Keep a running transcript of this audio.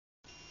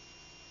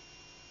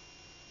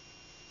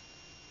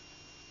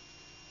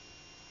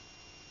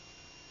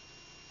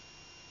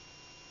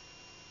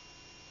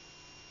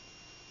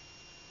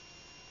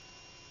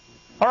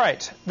All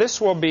right,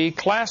 this will be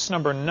class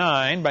number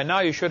 9. By now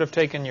you should have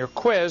taken your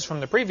quiz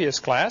from the previous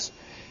class,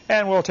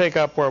 and we'll take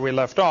up where we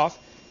left off.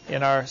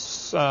 In our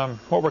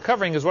what we're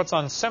covering is what's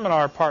on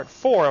seminar part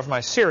 4 of my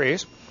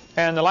series.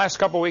 And the last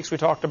couple of weeks we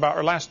talked about,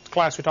 or last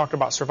class we talked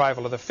about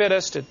survival of the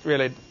fittest. It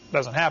really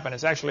doesn't happen.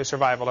 It's actually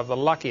survival of the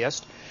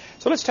luckiest.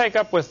 So let's take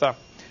up with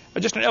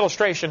just an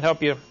illustration to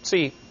help you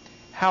see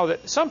how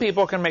that some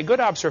people can make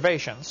good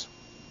observations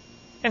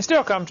and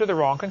still come to the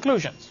wrong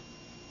conclusions.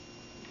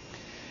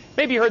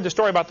 Maybe you heard the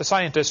story about the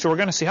scientists who were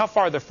going to see how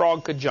far the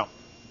frog could jump.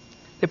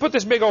 They put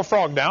this big old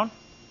frog down,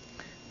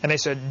 and they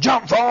said,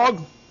 "Jump,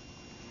 frog!"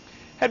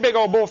 That big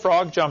old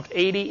bullfrog jumped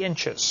 80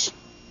 inches.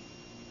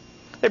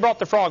 They brought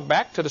the frog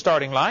back to the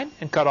starting line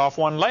and cut off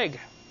one leg.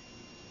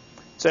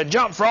 Said,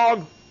 "Jump,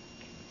 frog!"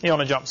 He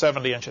only jumped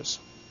 70 inches.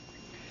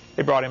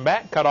 They brought him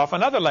back, cut off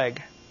another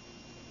leg.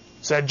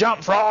 Said,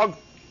 "Jump, frog!"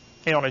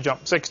 He only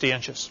jumped 60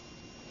 inches.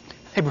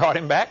 They brought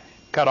him back,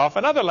 cut off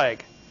another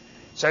leg.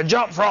 Said,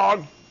 "Jump,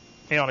 frog!"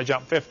 He only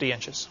jumped 50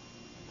 inches.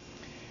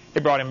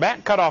 They brought him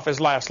back, cut off his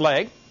last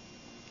leg,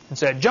 and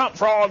said, "Jump,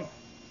 frog!"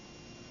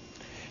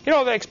 You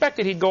know, they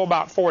expected he'd go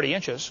about 40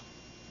 inches.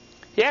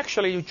 He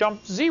actually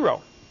jumped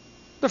 0.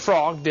 The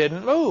frog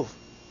didn't move.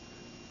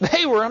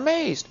 They were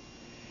amazed.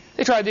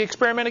 They tried the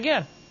experiment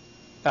again.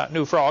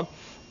 New frog.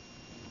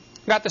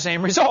 Got the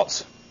same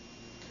results.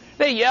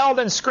 They yelled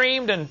and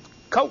screamed and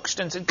coaxed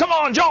and said, "Come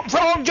on, jump,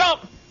 frog,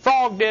 jump!"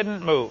 Frog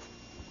didn't move.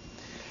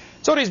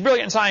 So these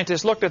brilliant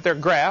scientists looked at their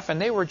graph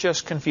and they were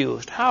just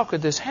confused. How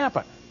could this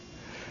happen?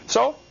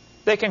 So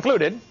they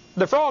concluded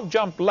the frog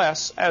jumped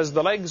less as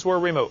the legs were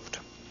removed.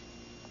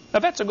 Now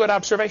that's a good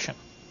observation.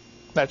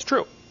 That's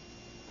true.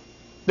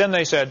 Then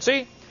they said,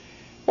 "See,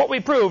 what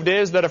we proved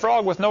is that a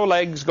frog with no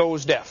legs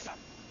goes deaf."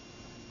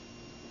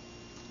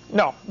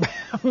 No,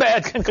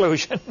 bad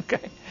conclusion.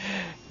 Okay.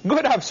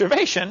 Good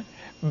observation,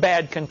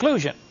 bad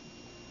conclusion.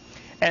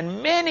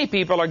 And many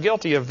people are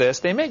guilty of this.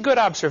 They make good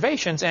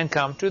observations and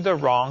come to the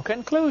wrong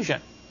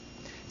conclusion.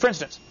 For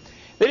instance,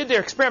 they did their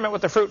experiment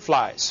with the fruit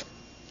flies.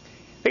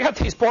 They got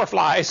these poor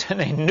flies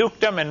and they nuked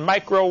them and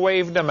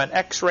microwaved them and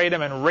x-rayed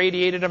them and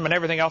radiated them and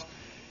everything else.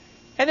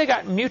 And they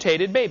got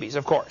mutated babies,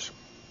 of course.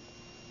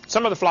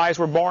 Some of the flies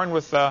were born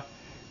with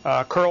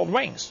curled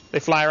wings. They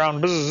fly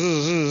around, bzz,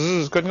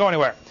 bzz, bzz, couldn't go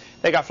anywhere.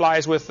 They got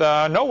flies with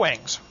no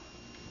wings.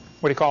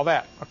 What do you call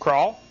that? A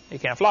crawl? You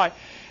can't fly.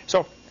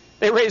 So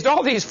they raised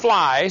all these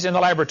flies in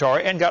the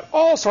laboratory and got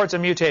all sorts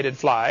of mutated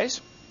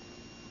flies,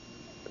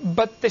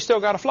 but they still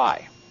got a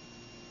fly.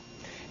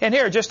 And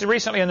here, just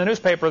recently in the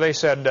newspaper, they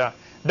said,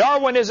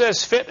 "Darwin is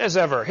as fit as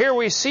ever. Here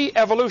we see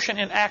evolution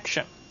in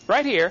action."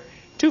 Right here,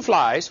 2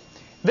 flies.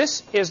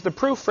 This is the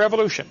proof for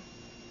evolution.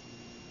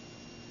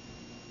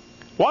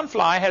 One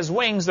fly has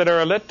wings that are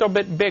a little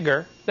bit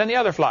bigger than the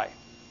other fly.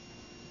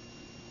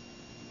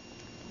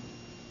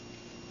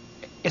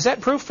 Is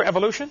that proof for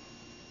evolution?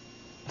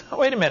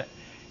 Wait a minute.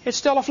 It's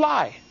still a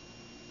fly.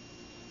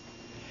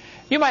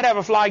 You might have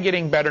a fly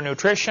getting better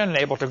nutrition and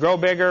able to grow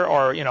bigger,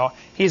 or, you know,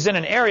 he's in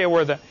an area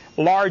where the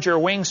larger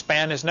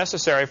wingspan is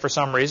necessary for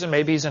some reason.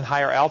 Maybe he's in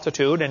higher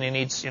altitude and he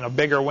needs, you know,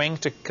 bigger wings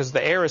because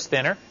the air is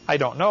thinner. I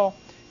don't know.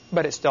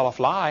 But it's still a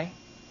fly.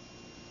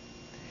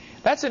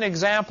 That's an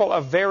example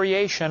of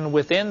variation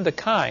within the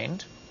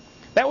kind.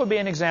 That would be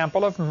an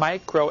example of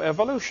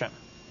microevolution.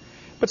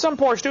 But some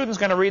poor student's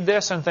going to read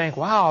this and think,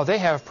 wow, they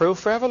have proof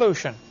for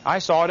evolution. I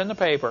saw it in the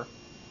paper.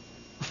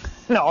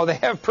 No, they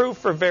have proof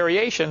for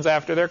variations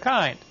after their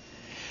kind.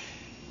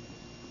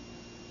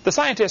 The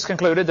scientists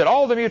concluded that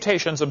all the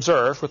mutations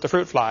observed with the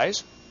fruit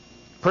flies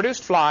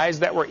produced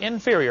flies that were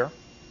inferior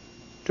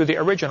to the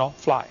original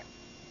fly.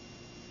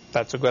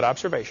 That's a good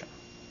observation.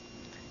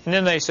 And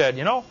then they said,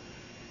 you know,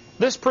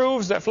 this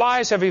proves that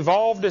flies have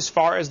evolved as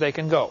far as they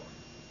can go.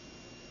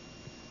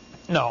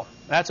 No,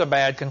 that's a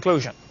bad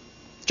conclusion.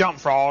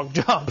 Jump, frog,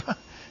 jump.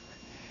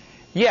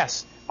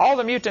 Yes, all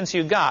the mutants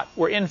you got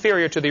were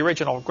inferior to the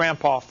original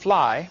grandpa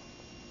fly.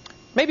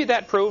 Maybe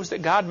that proves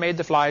that God made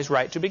the flies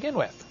right to begin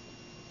with.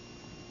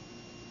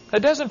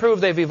 It doesn't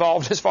prove they've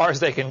evolved as far as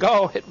they can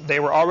go. They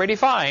were already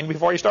fine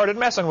before you started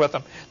messing with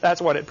them.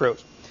 That's what it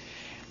proves.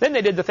 Then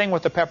they did the thing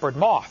with the peppered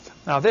moth.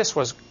 Now this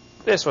was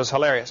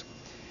hilarious.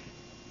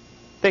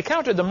 They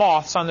counted the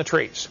moths on the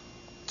trees.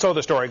 So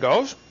the story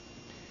goes.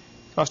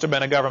 Must have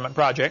been a government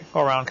project,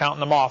 go around counting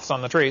the moths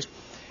on the trees.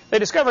 They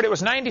discovered it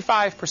was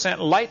 95%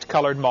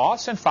 light-colored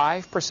moths and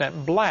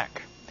 5%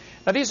 black.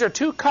 Now these are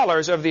 2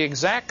 colors of the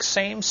exact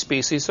same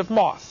species of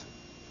moth.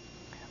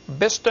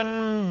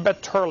 Biston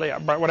betulia,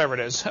 whatever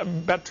it is.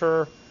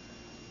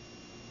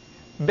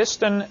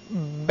 Biston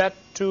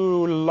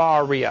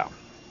betularia.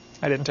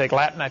 I didn't take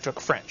Latin, I took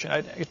French.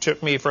 It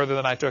took me further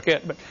than I took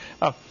it. But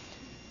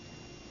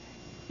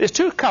there's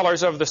 2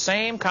 colors of the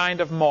same kind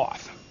of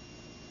moth.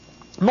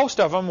 Most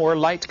of them were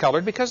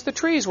light-colored because the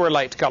trees were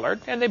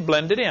light-colored and they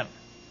blended in.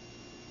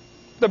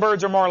 The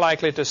birds are more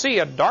likely to see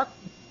a dark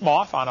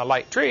moth on a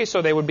light tree,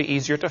 so they would be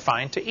easier to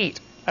find to eat.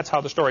 That's how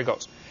the story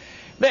goes.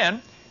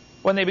 Then,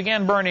 when they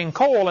began burning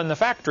coal in the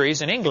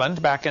factories in England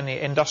back in the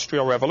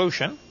Industrial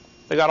Revolution,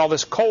 They got all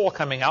this coal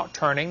coming out,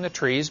 turning the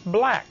trees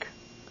black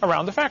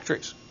around the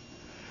factories.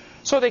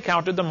 So they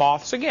counted the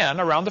moths again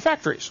around the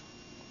factories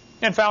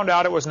and found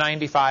out it was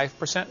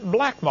 95%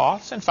 black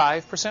moths and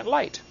 5%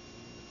 light.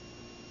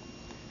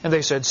 And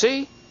they said,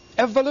 see,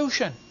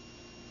 evolution.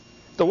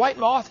 The white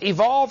moth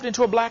evolved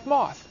into a black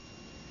moth.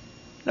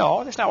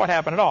 No, that's not what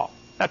happened at all.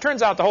 Now, it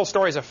turns out the whole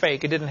story is a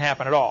fake. It didn't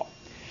happen at all.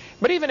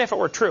 But even if it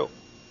were true,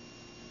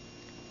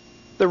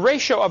 the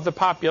ratio of the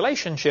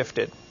population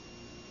shifted.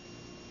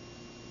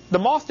 The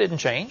moth didn't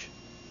change.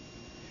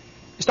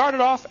 It started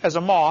off as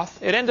a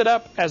moth. It ended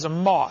up as a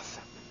moth.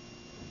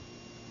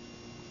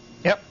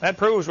 Yep, that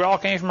proves we all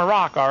came from a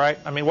rock, all right.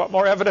 I mean, what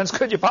more evidence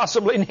could you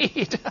possibly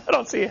need? I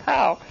don't see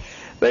how.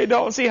 They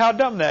don't see how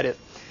dumb that is.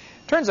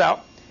 Turns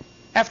out,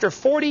 after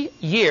 40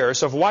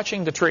 years of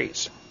watching the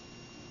trees,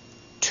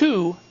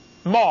 2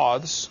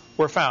 moths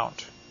were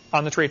found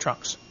on the tree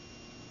trunks.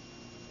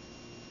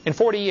 In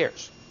 40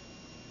 years.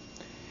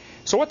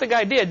 So what the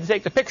guy did to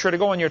take the picture to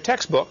go in your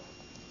textbook,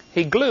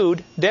 he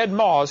glued dead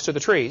moths to the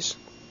trees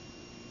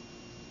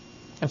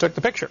and took the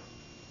picture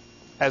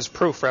as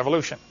proof for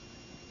evolution.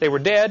 They were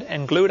dead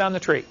and glued on the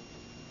tree.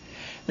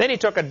 Then he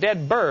took a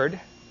dead bird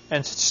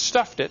and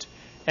stuffed it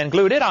and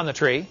glued it on the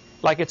tree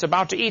like it's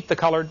about to eat the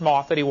colored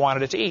moth that he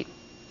wanted it to eat.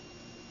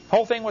 The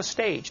whole thing was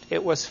staged.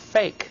 It was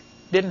fake.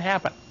 Didn't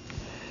happen.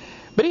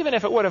 But even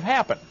if it would have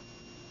happened,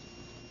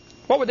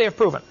 what would they have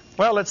proven?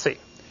 Well, let's see.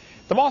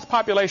 The moth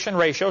population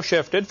ratio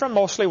shifted from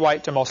mostly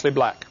white to mostly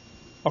black.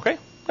 Okay?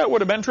 That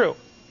would have been true.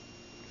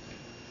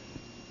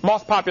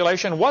 Moth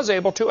population was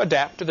able to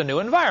adapt to the new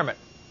environment.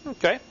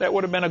 Okay? That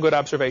would have been a good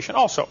observation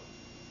also.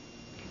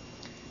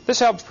 This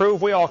helps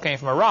prove we all came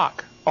from a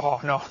rock. Oh,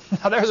 no.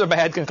 Now, there's a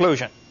bad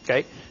conclusion.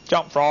 Okay?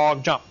 Jump,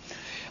 frog, jump.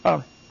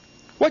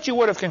 What you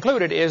would have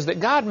concluded is that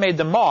God made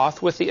the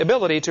moth with the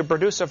ability to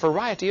produce a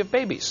variety of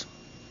babies.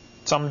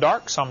 Some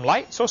dark, some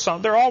light, so some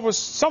of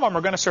them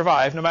are going to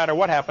survive no matter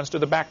what happens to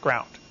the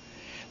background.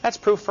 That's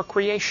proof for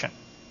creation.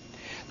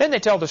 Then they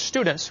tell the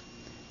students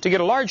to get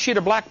a large sheet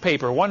of black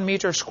paper, 1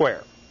 meter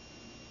square.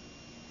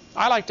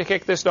 I like to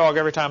kick this dog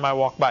every time I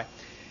walk by.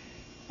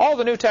 All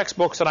the new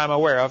textbooks that I'm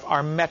aware of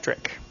are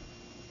metric.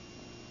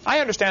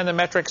 I understand the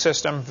metric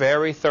system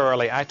very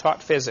thoroughly. I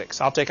taught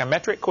physics. I'll take a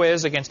metric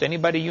quiz against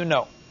anybody you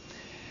know.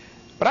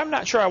 But I'm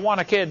not sure I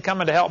want a kid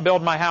coming to help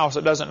build my house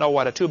that doesn't know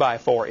what a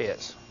 2x4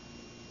 is.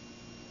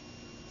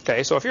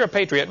 Okay, so if you're a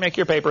patriot, make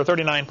your paper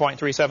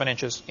 39.37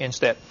 inches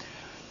instead.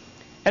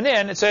 And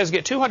then it says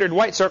get 200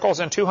 white circles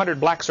and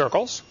 200 black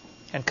circles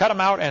and cut them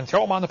out and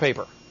throw them on the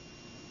paper.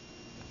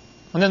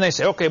 And then they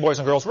say, okay, boys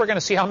and girls, we're going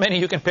to see how many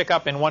you can pick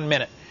up in 1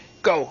 minute.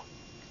 Go.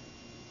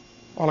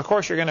 Well, of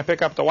course, you're going to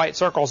pick up the white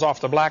circles off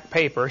the black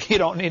paper. You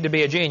don't need to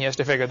be a genius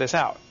to figure this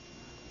out.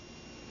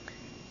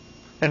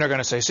 And they're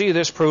going to say, see,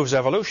 this proves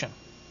evolution.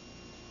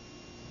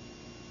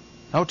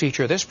 No,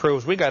 teacher, this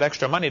proves we got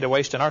extra money to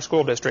waste in our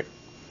school district.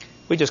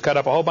 We just cut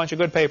up a whole bunch of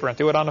good paper and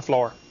threw it on the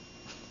floor.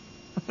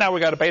 Now we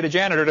got to pay the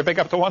janitor to pick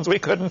up the ones we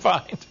couldn't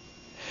find.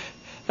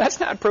 That's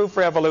not proof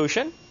for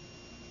evolution.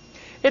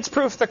 It's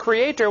proof the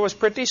Creator was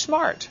pretty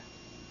smart.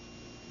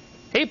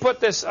 He put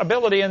this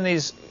ability in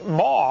these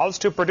moths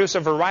to produce a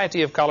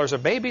variety of colors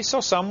of babies, so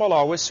some will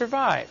always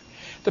survive.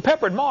 The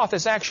peppered moth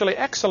is actually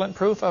excellent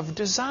proof of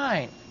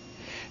design.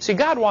 See,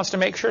 God wants to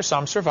make sure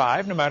some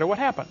survive no matter what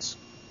happens.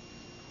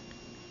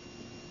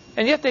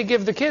 And yet they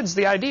give the kids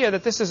the idea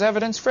that this is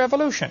evidence for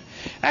evolution.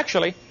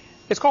 Actually,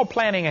 it's called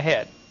planning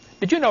ahead.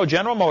 Did you know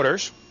General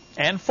Motors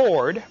and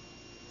Ford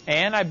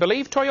and I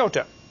believe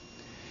Toyota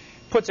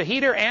puts a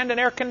heater and an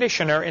air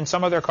conditioner in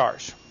some of their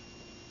cars?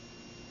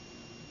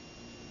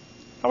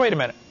 Oh, wait a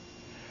minute.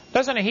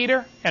 Doesn't a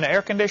heater and an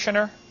air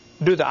conditioner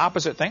do the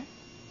opposite thing?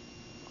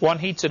 One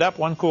heats it up,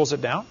 one cools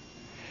it down.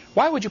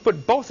 Why would you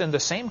put both in the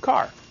same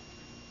car?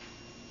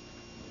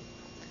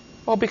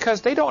 Well,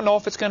 because they don't know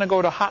if it's going to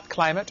go to hot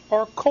climate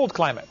or cold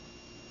climate,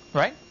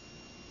 right?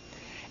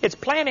 It's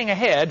planning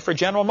ahead for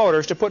General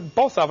Motors to put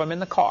both of them in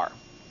the car.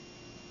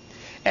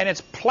 And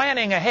it's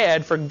planning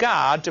ahead for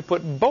God to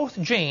put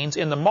both genes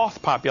in the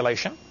moth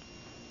population.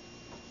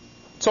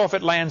 So if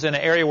it lands in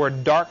an area where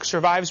dark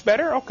survives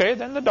better, okay,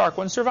 then the dark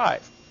ones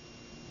survive.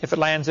 If it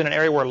lands in an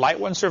area where light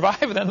ones survive,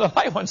 then the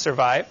light ones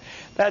survive.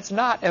 That's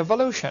not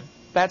evolution.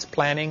 That's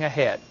planning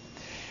ahead.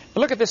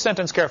 Now look at this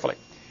sentence carefully.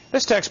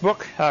 This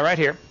textbook right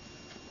here,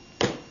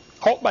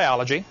 Cult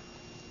Biology,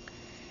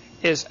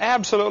 is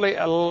absolutely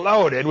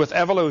loaded with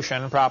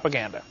evolution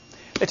propaganda.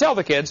 They tell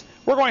the kids,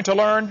 we're going to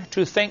learn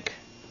to think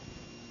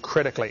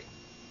critically.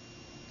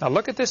 Now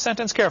look at this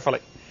sentence carefully.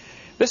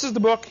 This is the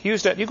book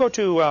used at, you go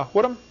to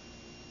Woodham?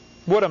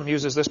 Woodham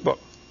uses this book.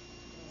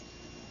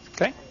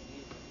 Okay?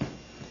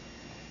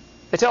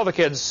 They tell the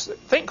kids,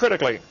 think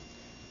critically.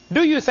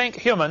 Do you think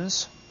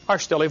humans are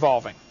still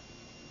evolving?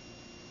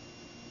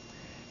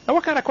 Now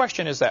what kind of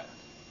question is that?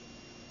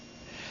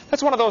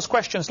 That's one of those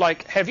questions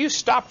like, have you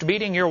stopped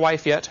beating your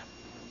wife yet?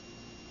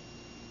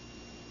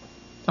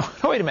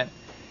 Oh, wait a minute.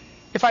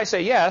 If I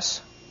say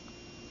yes,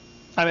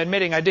 I'm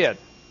admitting I did.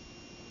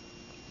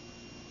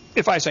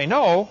 If I say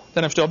no,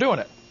 then I'm still doing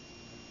it.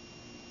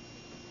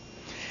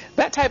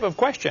 That type of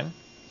question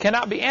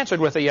cannot be answered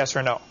with a yes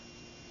or no.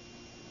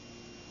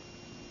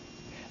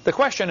 The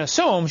question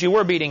assumes you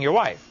were beating your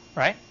wife,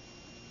 right?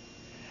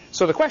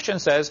 So the question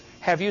says,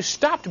 have you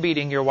stopped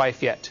beating your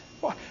wife yet?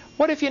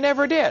 What if you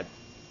never did?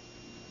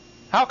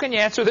 How can you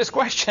answer this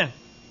question?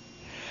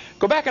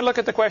 Go back and look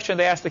at the question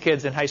they asked the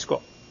kids in high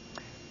school.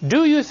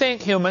 Do you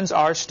think humans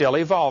are still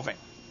evolving?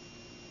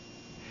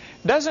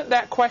 Doesn't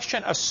that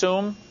question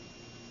assume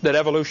that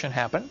evolution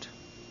happened?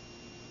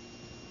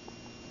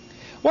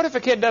 What if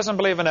a kid doesn't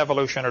believe in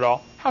evolution at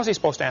all? How is he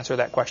supposed to answer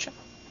that question?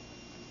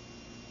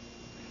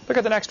 Look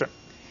at the next one.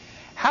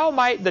 How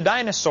might the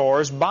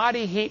dinosaurs'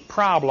 body heat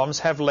problems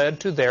have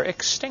led to their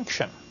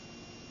extinction?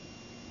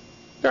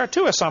 There are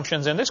two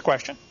assumptions in this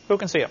question. Who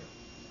can see them?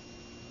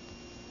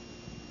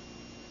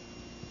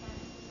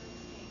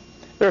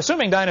 They're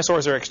assuming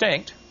dinosaurs are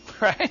extinct,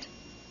 right?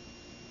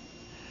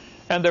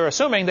 And they're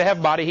assuming they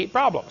have body heat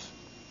problems.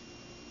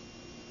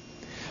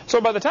 So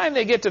by the time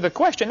they get to the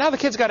question, now the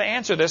kid's got to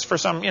answer this for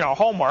some,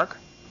 homework.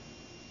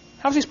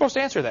 How's he supposed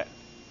to answer that?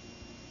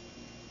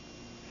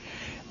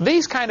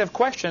 These kind of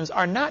questions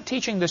are not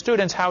teaching the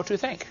students how to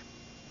think.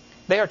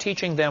 They are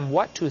teaching them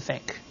what to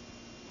think.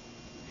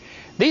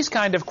 These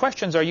kind of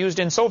questions are used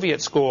in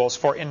Soviet schools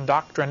for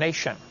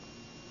indoctrination.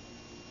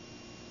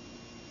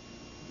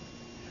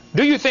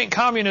 Do you think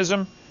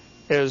communism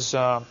is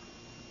a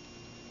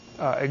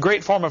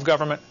great form of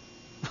government?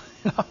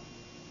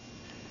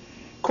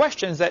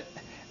 Questions that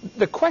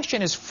the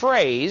question is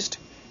phrased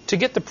to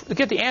get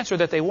the answer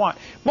that they want.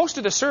 Most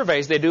of the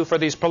surveys they do for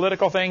these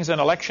political things in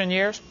election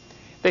years,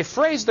 they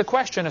phrase the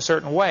question a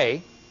certain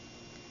way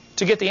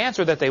to get the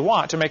answer that they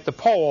want, to make the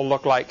poll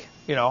look like,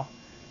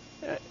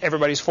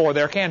 everybody's for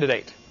their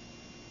candidate.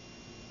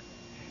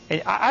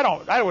 And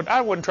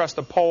I wouldn't trust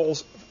the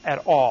polls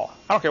at all.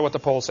 I don't care what the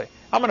polls say.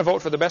 I'm going to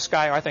vote for the best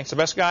guy, or I think it's the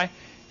best guy,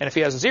 and if he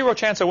has a 0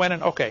 chance of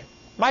winning, okay.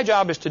 My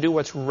job is to do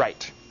what's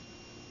right.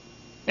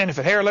 And if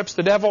it hair lips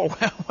the devil,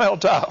 well,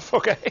 tough,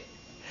 okay?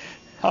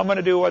 I'm going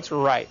to do what's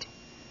right.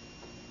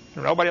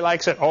 If nobody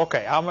likes it,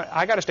 okay.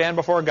 I got to stand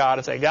before God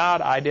and say,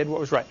 God, I did what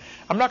was right.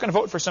 I'm not going to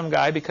vote for some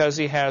guy because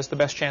he has the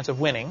best chance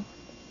of winning.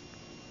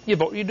 You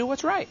do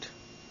what's right.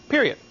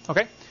 Period.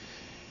 Okay?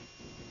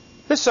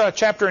 This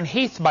chapter in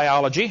Heath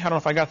biology, I don't know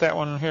if I got that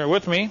one here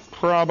with me.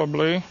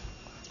 Probably.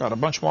 Got a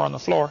bunch more on the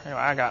floor. Anyway,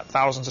 I got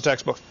thousands of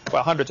textbooks.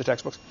 Well, hundreds of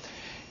textbooks.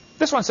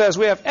 This one says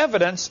we have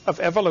evidence of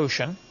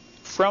evolution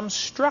from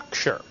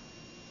structure.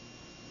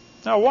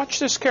 Now watch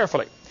this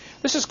carefully.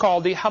 This is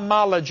called the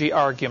homology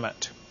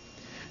argument.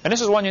 And this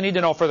is one you need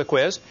to know for the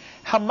quiz.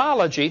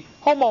 Homology,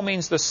 homo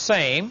means the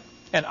same,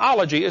 and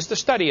ology is the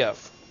study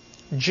of.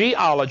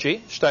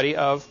 Geology, study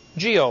of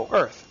geo,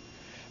 earth.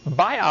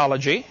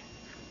 Biology,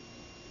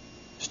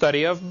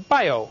 study of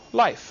bio,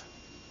 life.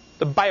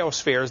 The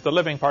biosphere is the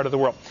living part of the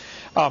world.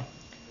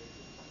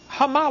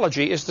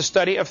 Homology is the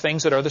study of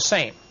things that are the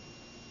same.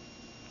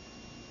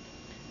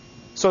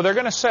 So they're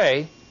going to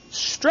say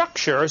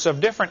structures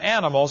of different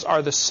animals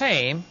are the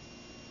same,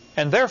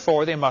 and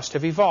therefore they must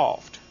have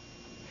evolved.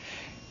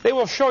 They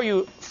will show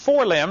you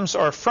forelimbs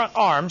or front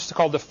arms,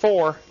 called the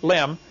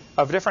forelimb,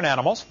 of different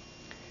animals.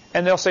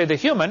 And they'll say the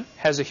human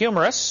has a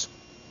humerus,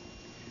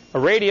 a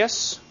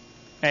radius,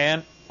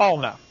 and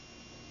ulna.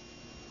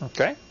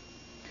 Okay?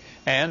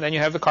 And then you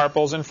have the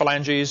carpals and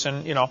phalanges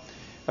and,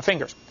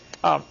 fingers.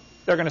 They're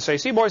going to say,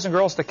 see, boys and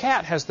girls, the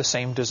cat has the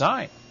same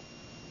design.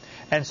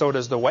 And so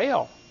does the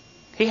whale.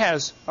 He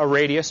has a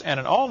radius and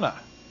an ulna.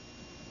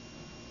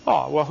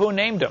 Oh, well, who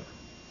named him?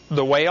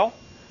 The whale?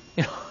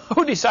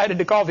 Who decided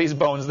to call these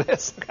bones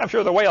this? I'm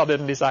sure the whale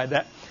didn't decide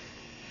that.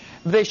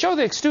 They show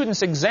the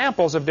students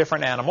examples of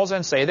different animals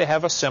and say they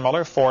have a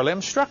similar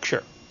forelimb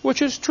structure,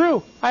 which is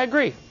true. I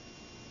agree.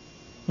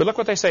 But look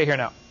what they say here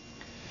now.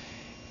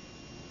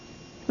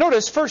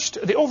 Notice first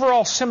the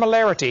overall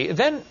similarity,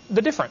 then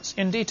the difference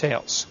in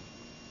details.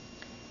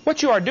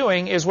 What you are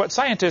doing is what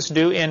scientists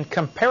do in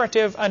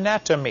comparative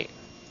anatomy,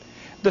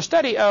 the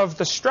study of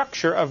the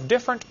structure of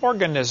different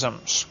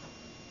organisms.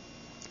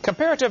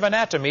 Comparative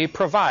anatomy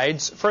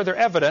provides further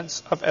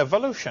evidence of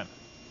evolution.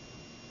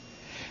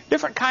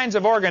 Different kinds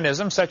of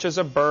organisms, such as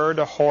a bird,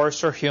 a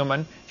horse, or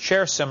human,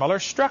 share similar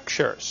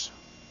structures.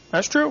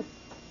 That's true.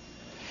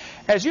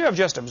 As you have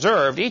just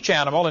observed, each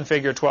animal in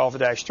Figure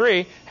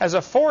 12-3 has a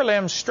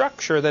forelimb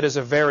structure that is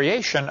a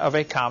variation of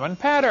a common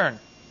pattern.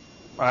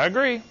 I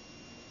agree.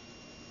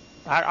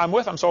 I'm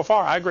with them so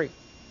far. I agree.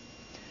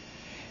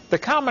 The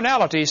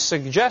commonalities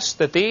suggest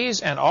that these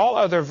and all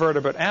other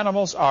vertebrate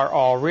animals are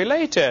all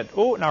related.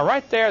 Ooh, now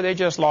right there, they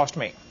just lost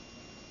me.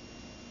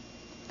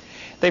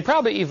 They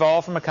probably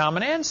evolved from a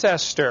common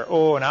ancestor.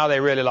 Oh, now they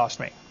really lost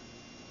me.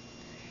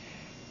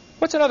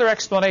 What's another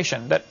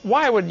explanation?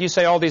 Why would you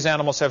say all these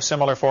animals have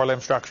similar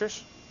forelimb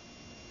structures?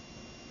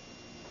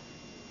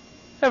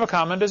 They have a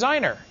common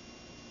designer.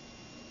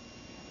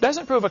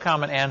 Doesn't prove a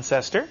common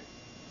ancestor.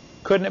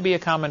 Couldn't it be a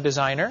common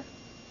designer?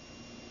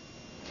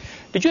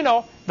 Did you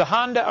know the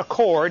Honda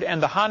Accord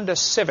and the Honda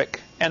Civic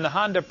and the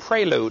Honda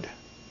Prelude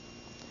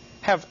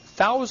have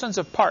thousands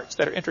of parts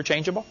that are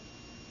interchangeable?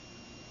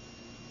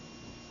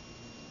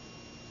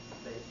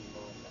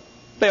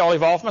 They all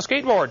evolved from a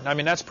skateboard. I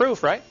mean, that's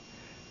proof, right?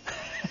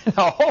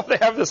 No, they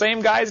have the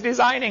same guys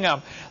designing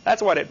them.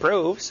 That's what it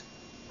proves.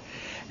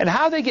 And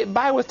how they get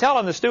by with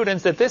telling the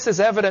students that this is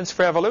evidence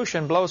for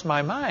evolution blows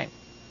my mind.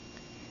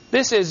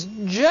 This is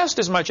just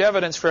as much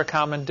evidence for a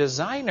common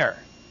designer.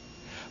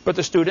 But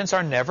the students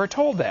are never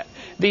told that.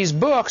 These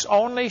books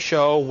only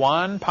show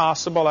one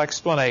possible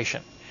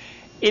explanation.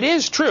 It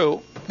is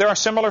true there are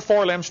similar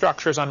four-limb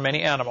structures on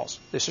many animals.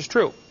 This is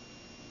true.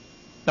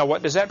 Now,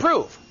 what does that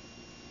prove?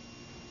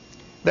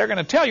 They're going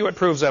to tell you it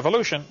proves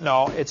evolution.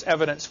 No, it's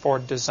evidence for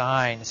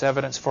design. It's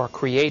evidence for a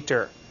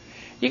creator.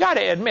 You got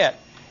to admit,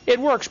 it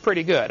works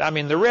pretty good. I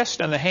mean, the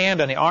wrist and the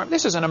hand and the arm,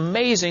 this is an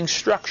amazing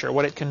structure,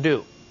 what it can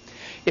do.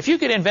 If you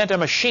could invent a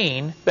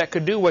machine that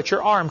could do what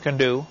your arm can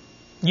do,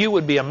 you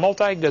would be a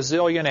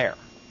multi-gazillionaire.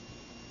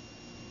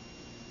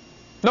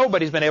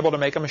 Nobody's been able to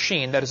make a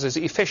machine that is as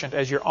efficient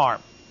as your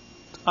arm.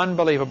 It's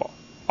unbelievable.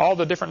 All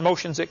the different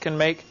motions it can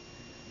make,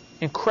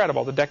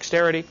 incredible. The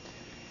dexterity.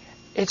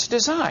 It's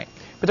design.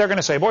 But they're going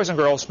to say, boys and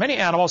girls, many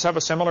animals have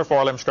a similar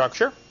four-limb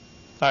structure.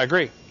 I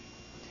agree.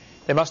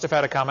 They must have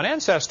had a common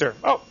ancestor.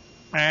 Oh,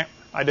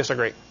 I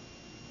disagree.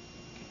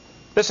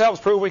 This helps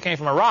prove we came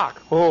from a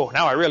rock. Oh,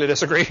 now I really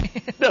disagree.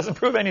 It doesn't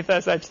prove any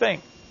such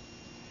thing.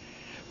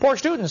 Poor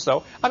students,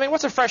 though. I mean,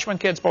 what's a freshman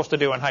kid supposed to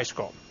do in high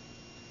school?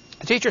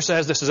 The teacher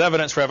says this is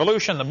evidence for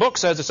evolution. The book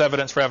says it's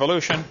evidence for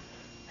evolution.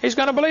 He's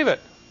going to believe it.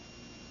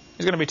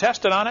 He's going to be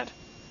tested on it.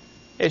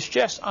 It's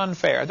just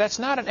unfair. That's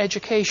not an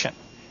education.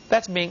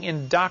 That's being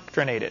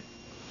indoctrinated.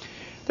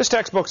 This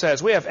textbook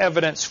says we have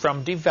evidence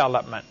from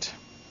development.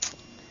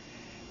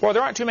 Well,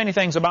 there aren't too many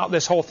things about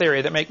this whole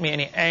theory that make me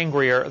any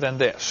angrier than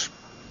this.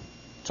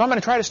 So I'm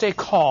going to try to stay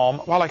calm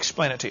while I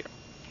explain it to you.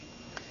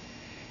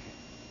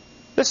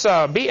 This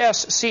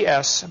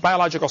BSCS,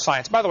 Biological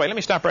Science. By the way, let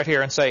me stop right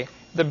here and say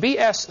the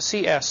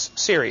BSCS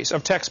series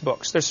of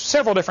textbooks. There's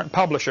several different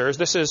publishers.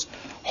 This is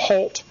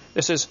Holt.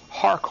 This is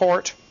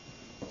Harcourt.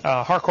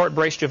 Harcourt,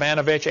 Brace,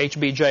 Jovanovich,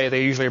 HBJ,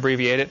 they usually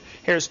abbreviate it.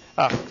 Here's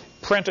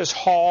Prentice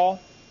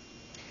Hall.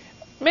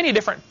 Many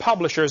different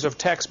publishers of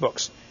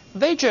textbooks.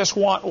 They just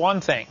want one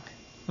thing,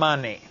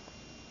 money.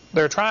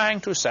 They're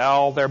trying to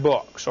sell their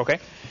books, okay?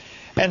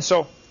 And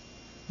so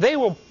they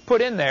will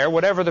put in there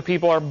whatever the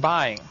people are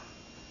buying.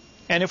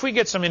 And if we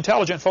get some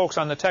intelligent folks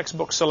on the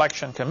textbook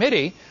selection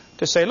committee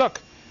to say,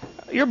 look,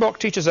 your book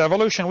teaches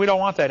evolution, we don't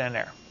want that in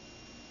there.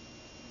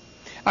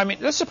 I mean,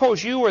 let's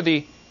suppose you were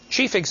the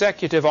Chief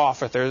Executive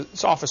Officer,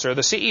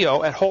 the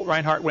CEO at Holt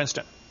Reinhardt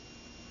Winston.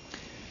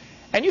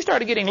 And you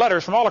started getting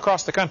letters from all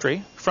across the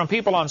country from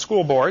people on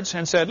school boards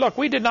and said, look,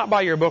 we did not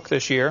buy your book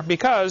this year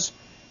because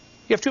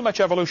you have too much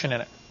evolution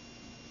in it.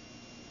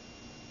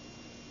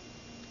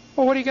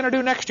 Well, what are you going to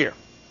do next year?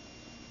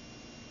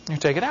 You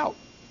take it out.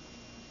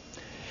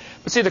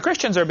 But see, the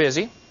Christians are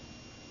busy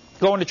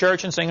going to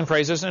church and singing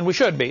praises, and we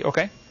should be,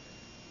 okay?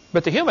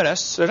 But the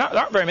humanists, there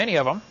aren't very many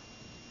of them.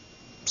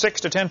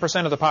 6 to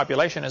 10% of the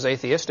population is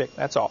atheistic,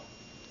 that's all.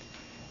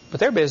 But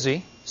they're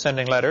busy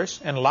sending letters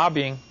and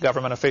lobbying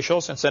government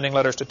officials and sending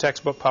letters to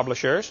textbook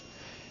publishers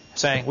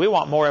saying, we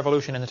want more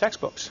evolution in the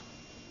textbooks.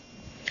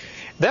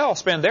 They'll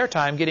spend their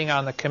time getting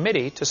on the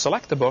committee to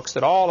select the books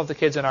that all of the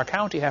kids in our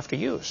county have to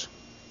use.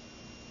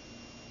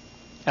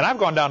 And I've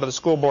gone down to the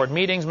school board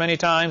meetings many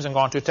times and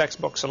gone to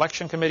textbook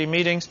selection committee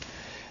meetings,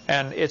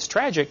 and it's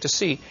tragic to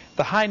see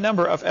the high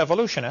number of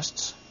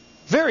evolutionists,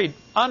 very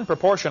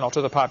unproportional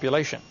to the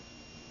population.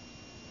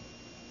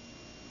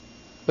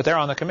 But they're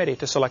on the committee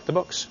to select the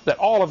books that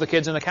all of the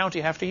kids in the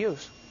county have to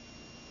use.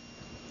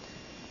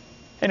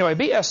 Anyway,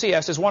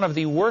 BSCS is one of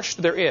the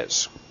worst there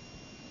is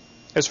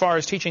as far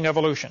as teaching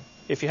evolution.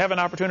 If you have an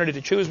opportunity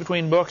to choose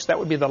between books, that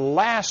would be the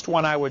last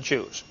one I would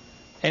choose.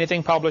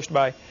 Anything published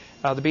by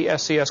the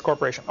BSCS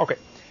Corporation. Okay,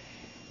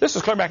 this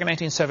was clear back in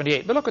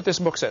 1978, but look what this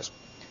book says.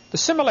 The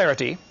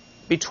similarity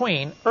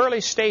between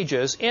early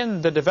stages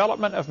in the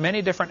development of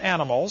many different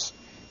animals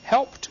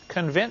helped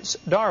convince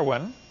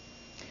Darwin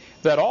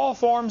that all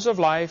forms of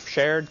life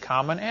shared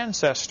common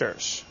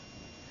ancestors.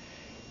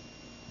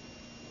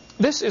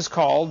 This is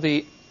called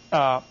the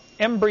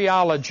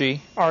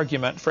embryology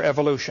argument for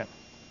evolution.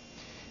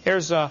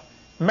 Here's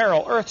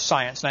Merrill Earth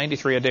Science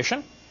 93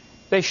 edition.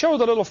 They show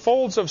the little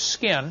folds of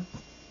skin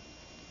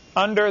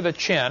under the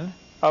chin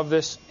of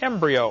this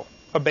embryo,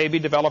 a baby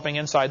developing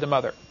inside the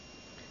mother.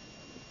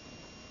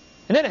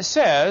 And then it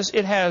says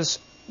it has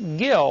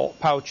gill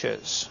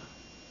pouches.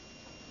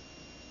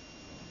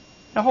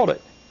 Now hold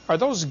it. Are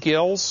those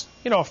gills?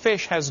 You know, a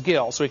fish has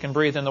gills so he can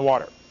breathe in the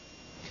water.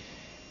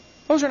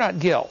 Those are not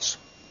gills.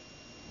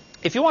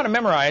 If you want to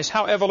memorize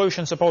how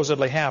evolution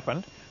supposedly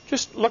happened,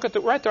 just look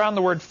at right there on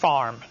the word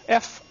farm.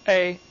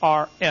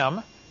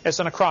 F-A-R-M. It's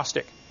an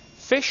acrostic.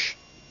 Fish,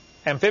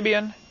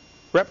 amphibian,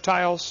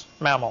 reptiles,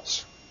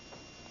 mammals.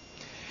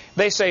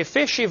 They say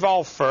fish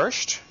evolved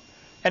first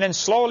and then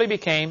slowly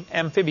became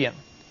amphibian.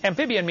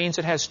 Amphibian means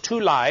it has two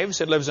lives.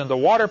 It lives in the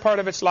water part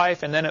of its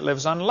life and then it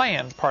lives on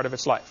land part of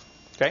its life.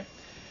 Okay?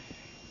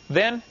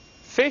 Then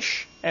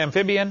fish,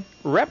 amphibian,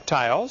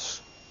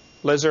 reptiles,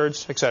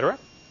 lizards, etc.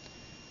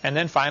 And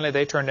then finally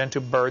they turned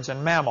into birds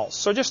and mammals.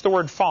 So just the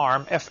word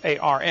farm,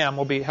 F-A-R-M,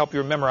 will help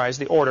you memorize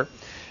the order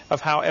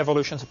of how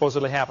evolution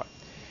supposedly happened.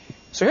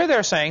 So here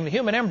they're saying the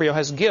human embryo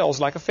has gills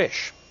like a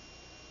fish.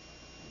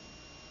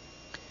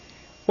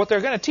 What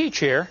they're going to teach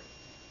here,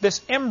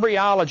 this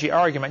embryology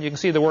argument, you can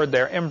see the word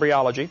there,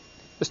 embryology,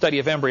 the study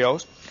of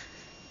embryos.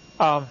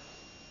 They're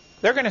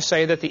going to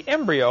say that the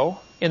embryo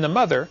in the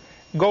mother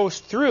goes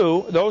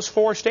through those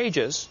 4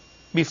 stages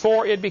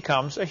before it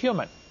becomes a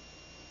human.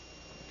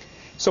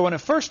 So when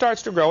it first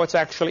starts to grow, it's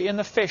actually in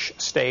the fish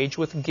stage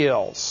with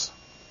gills.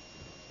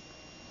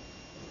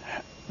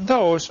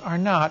 Those are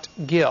not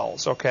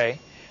gills, okay?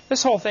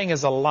 This whole thing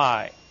is a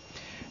lie.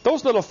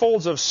 Those little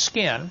folds of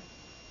skin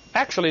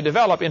actually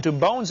develop into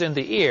bones in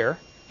the ear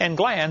and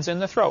glands in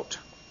the throat.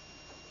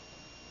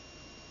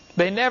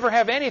 They never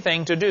have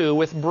anything to do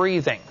with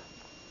breathing.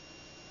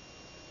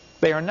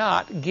 They are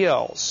not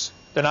gills.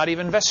 They're not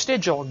even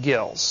vestigial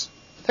gills.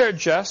 They're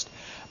just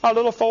a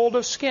little fold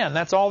of skin.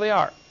 That's all they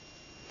are.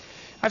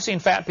 I've seen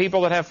fat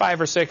people that have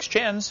 5 or 6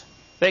 chins.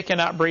 They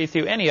cannot breathe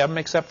through any of them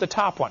except the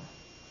top one.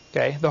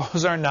 Okay,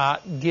 those are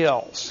not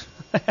gills.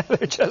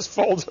 They're just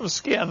folds of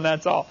skin,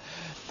 that's all.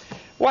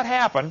 What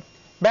happened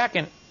back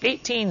in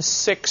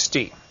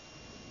 1860?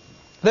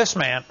 This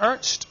man,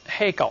 Ernst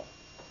Haeckel,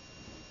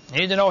 you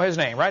need to know his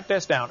name. Write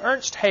this down.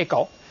 Ernst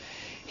Haeckel.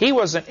 He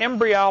was an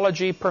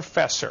embryology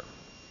professor.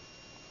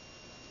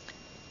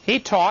 He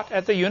taught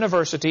at the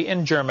university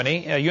in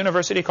Germany, a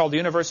university called the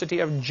University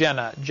of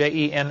Jena,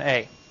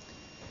 J-E-N-A.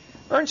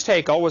 Ernst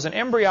Haeckel was an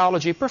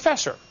embryology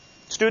professor.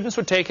 Students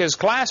would take his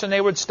class and they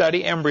would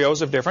study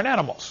embryos of different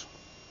animals.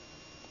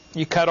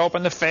 You cut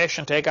open the fish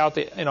and take out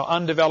the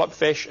undeveloped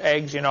fish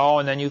eggs,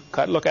 and then you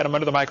look at them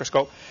under the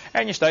microscope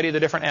and you study the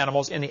different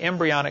animals in the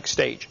embryonic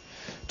stage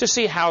to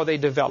see how they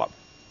develop.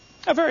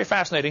 A very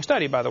fascinating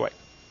study, by the way.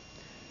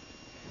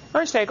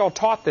 Ernst Haeckel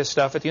taught this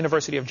stuff at the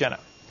University of Jena.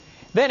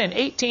 Then in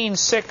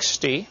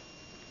 1860,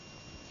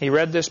 he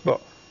read this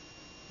book,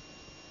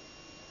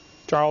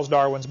 Charles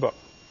Darwin's book.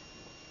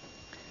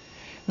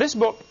 This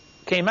book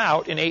came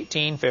out in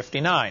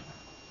 1859.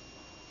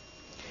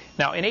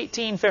 Now, in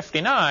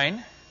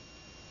 1859,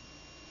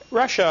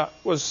 Russia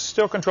was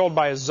still controlled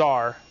by a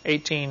czar,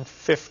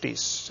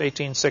 1850s,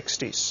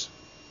 1860s.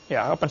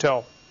 Yeah, up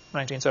until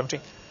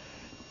 1917.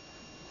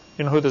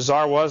 You know who the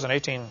czar was in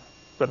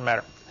doesn't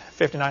matter,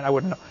 59, I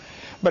wouldn't know.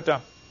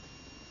 But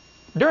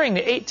during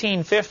the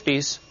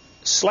 1850s,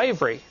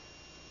 slavery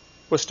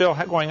was still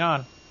going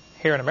on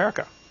here in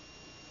America.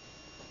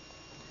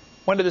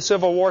 When did the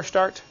Civil War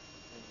start?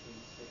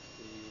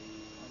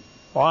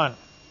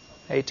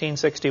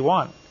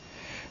 1861.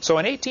 So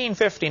in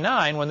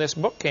 1859, when this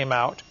book came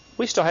out,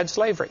 we still had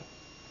slavery.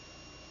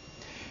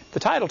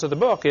 The title to the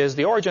book is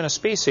The Origin of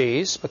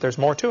Species, but there's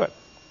more to it.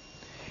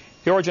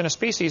 The Origin of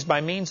Species by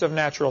Means of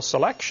Natural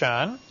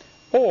Selection,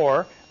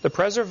 or the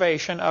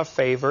Preservation of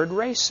Favored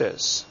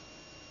Races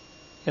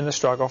in the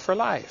Struggle for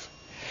Life.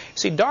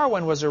 See,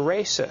 Darwin was a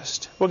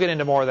racist. We'll get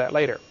into more of that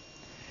later.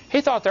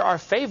 He thought there are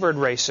favored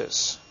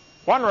races.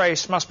 One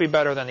race must be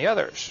better than the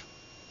others.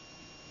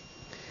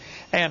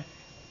 And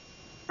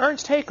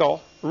Ernst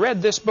Haeckel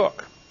read this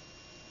book.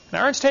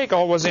 Now, Ernst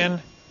Haeckel was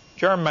in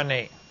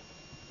Germany.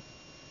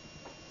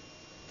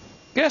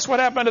 Guess what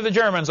happened to the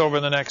Germans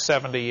over the next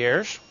 70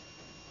 years?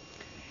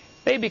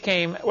 They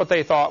became what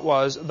they thought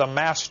was the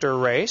master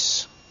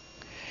race.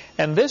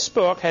 And this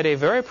book had a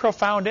very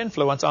profound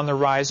influence on the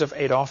rise of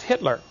Adolf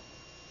Hitler.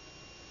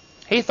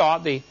 He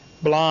thought the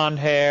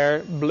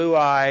blonde-haired,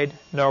 blue-eyed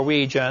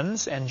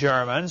Norwegians and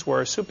Germans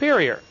were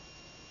superior.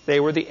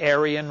 They were the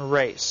Aryan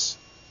race.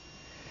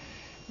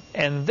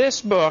 And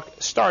this book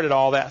started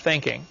all that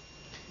thinking.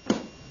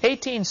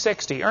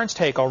 1860, Ernst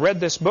Haeckel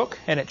read this book,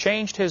 and it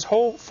changed his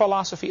whole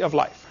philosophy of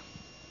life.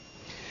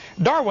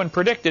 Darwin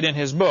predicted in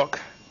his book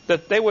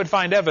that they would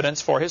find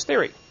evidence for his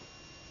theory.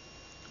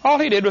 All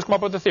he did was come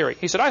up with a theory.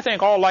 He said, I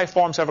think all life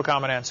forms have a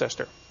common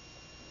ancestor.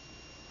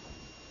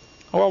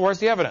 Well, where's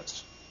the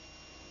evidence?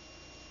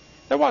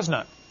 There was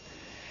none.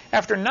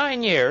 After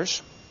 9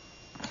 years,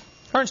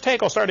 Ernst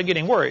Haeckel started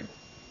getting worried.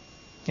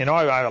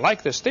 I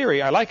like this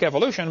theory, I like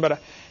evolution,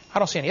 but I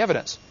don't see any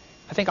evidence.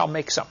 I think I'll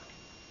make some.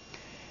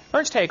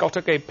 Ernst Haeckel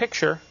took a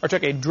picture, or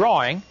took a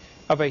drawing,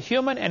 of a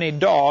human and a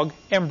dog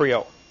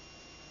embryo.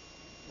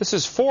 This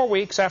is 4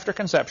 weeks after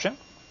conception.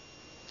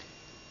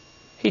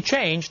 He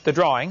changed the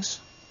drawings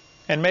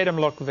and made them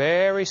look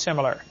very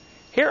similar.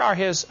 Here are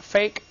his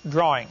fake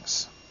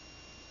drawings.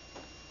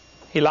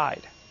 He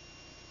lied.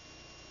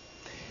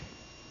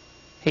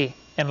 He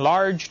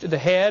enlarged the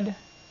head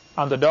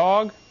on the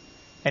dog,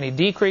 and he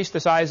decreased the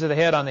size of the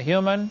head on the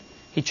human.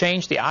 He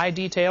changed the eye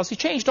details. He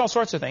changed all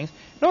sorts of things.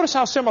 Notice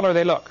how similar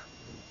they look.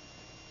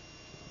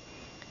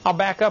 I'll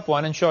back up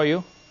one and show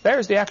you.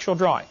 There's the actual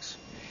drawings.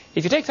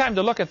 If you take time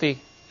to look at the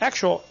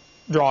actual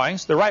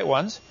drawings, the right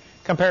ones,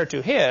 compared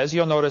to his,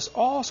 you'll notice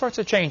all sorts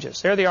of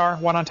changes. There they are,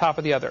 one on top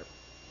of the other.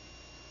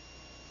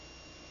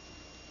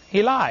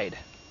 He lied,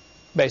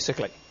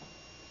 basically.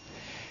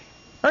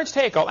 Ernst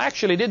Haeckel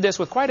actually did this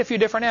with quite a few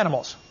different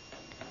animals.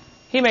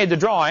 He made the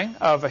drawing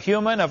of a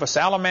human, of a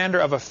salamander,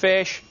 of a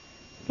fish.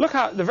 Look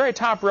how the very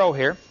top row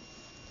here,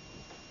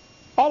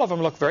 all of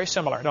them look very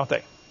similar, don't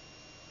they?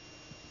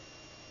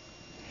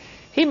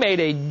 He made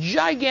a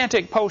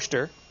gigantic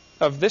poster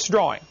of this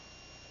drawing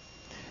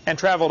and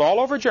traveled all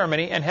over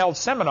Germany and held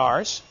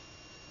seminars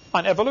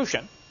on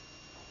evolution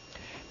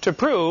to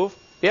prove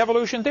the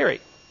evolution theory.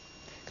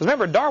 Because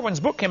remember, Darwin's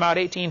book came out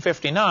in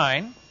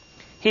 1859.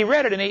 He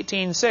read it in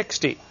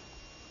 1860.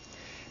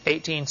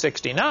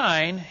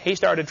 1869, he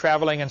started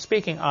traveling and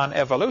speaking on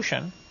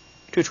evolution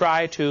to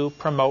try to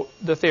promote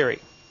the theory.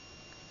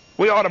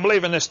 We ought to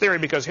believe in this theory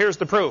because here's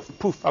the proof.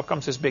 Poof, up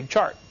comes this big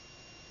chart.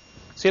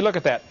 See, look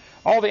at that.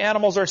 All the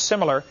animals are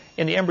similar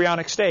in the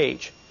embryonic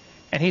stage.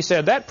 And he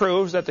said that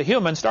proves that the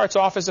human starts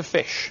off as a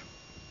fish.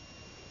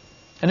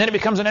 And then it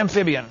becomes an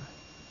amphibian.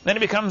 Then it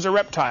becomes a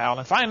reptile.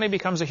 And finally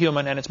becomes a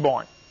human, and it's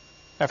born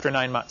after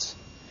 9 months.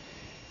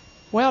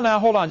 Well, now,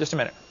 hold on just a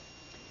minute.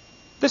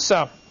 This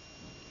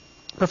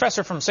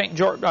professor from St.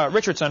 George,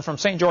 Richardson from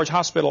St. George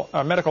Hospital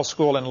Medical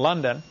School in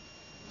London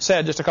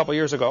said just a couple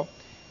years ago,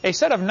 a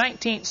set of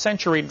 19th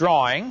century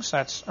drawings,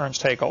 that's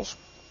Ernst Haeckel's,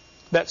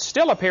 that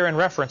still appear in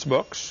reference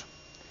books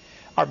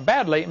are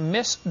badly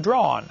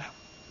misdrawn,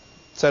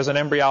 says an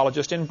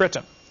embryologist in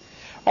Britain.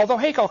 Although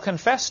Haeckel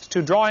confessed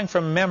to drawing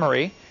from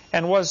memory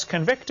and was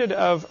convicted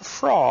of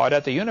fraud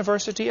at the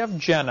University of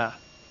Jena.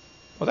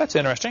 Well, that's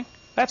interesting.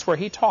 That's where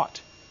he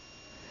taught.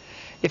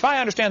 If I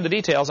understand the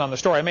details on the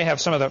story, I may have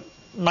some of the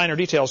minor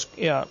details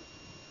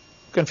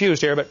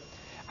confused here, but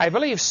I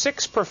believe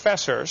 6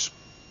 professors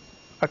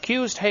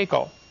accused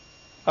Haeckel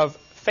of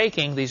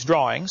faking these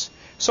drawings,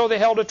 so they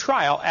held a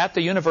trial at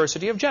the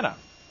University of Jena.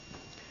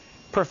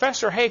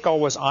 Professor Haeckel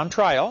was on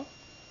trial.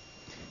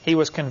 He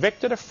was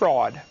convicted of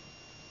fraud.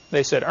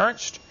 They said,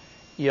 Ernst,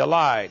 you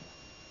lied.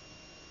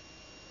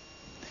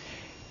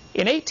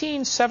 In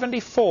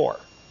 1874,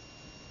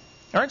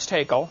 Ernst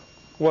Haeckel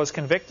was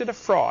convicted of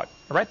fraud.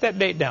 Write that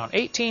date down,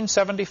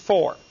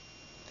 1874.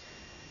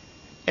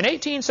 In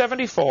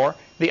 1874,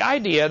 the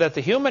idea that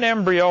the human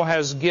embryo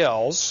has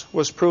gills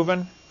was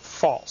proven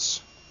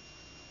false.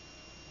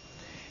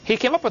 He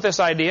came up with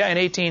this idea in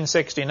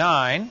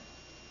 1869.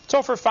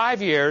 So for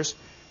 5 years,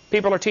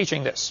 people are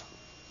teaching this.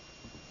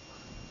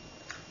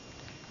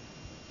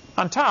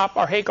 On top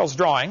are Haeckel's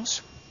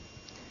drawings.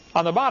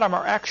 On the bottom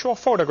are actual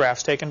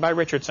photographs taken by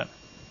Richardson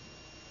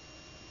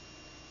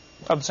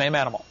of the same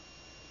animal.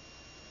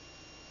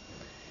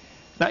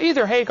 Now,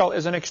 either Haeckel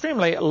is an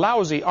extremely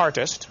lousy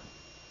artist,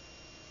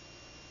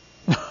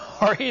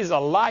 or he's a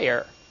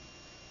liar.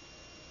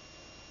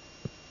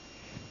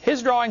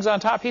 His drawings on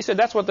top, he said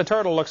that's what the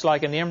turtle looks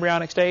like in the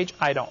embryonic stage.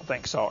 I don't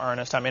think so,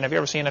 Ernest. I mean, have you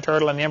ever seen a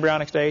turtle in the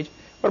embryonic stage?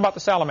 What about the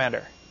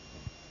salamander?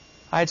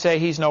 I'd say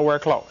he's nowhere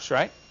close,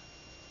 right?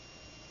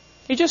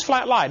 He just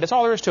flat lied. That's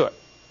all there is to it.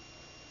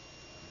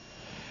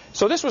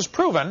 So this was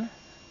proven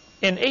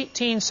in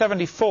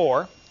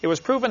 1874. It was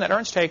proven that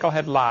Ernst Haeckel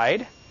had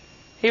lied.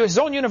 His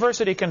own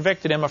university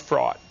convicted him of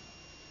fraud.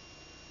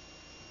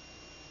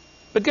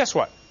 But guess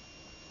what?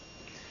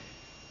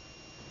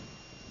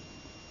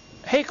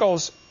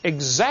 Haeckel's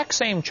exact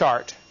same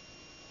chart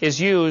is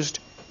used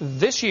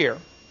this year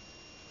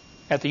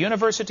at the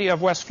University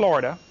of West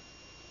Florida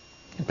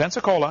in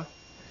Pensacola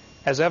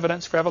as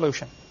evidence for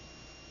evolution.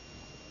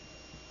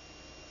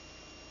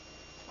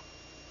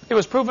 It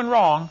was proven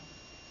wrong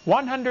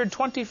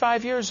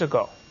 125 years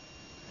ago.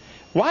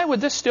 Why would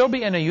this still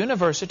be in a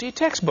university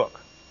textbook?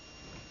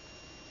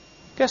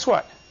 Guess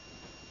what?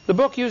 The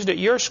book used at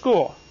your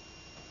school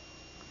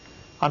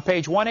on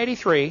page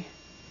 183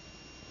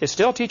 is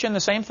still teaching the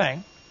same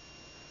thing,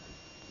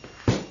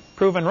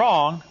 proven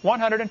wrong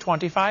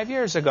 125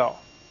 years ago.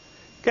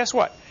 Guess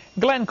what?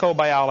 Glencoe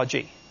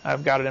biology,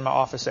 I've got it in my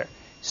office there,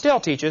 still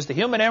teaches the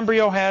human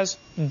embryo has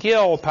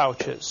gill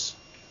pouches.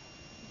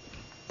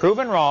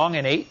 Proven wrong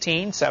in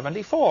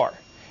 1874.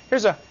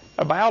 Here's a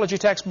biology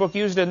textbook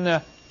used in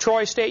the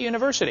Troy State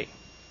University,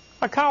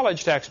 a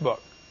college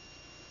textbook.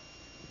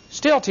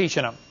 Still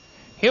teaching them.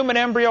 Human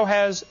embryo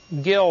has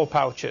gill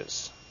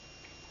pouches.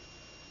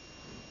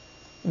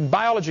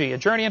 Biology, A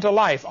Journey into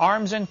Life,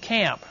 Arms in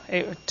Camp.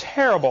 A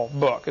terrible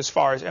book as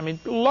far as, I mean,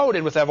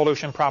 loaded with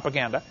evolution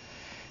propaganda.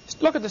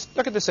 Look at this.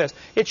 Look at this.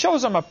 It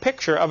shows them a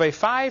picture of a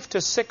 5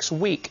 to 6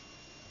 week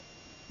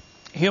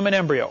human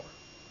embryo.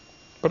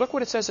 But look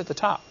what it says at the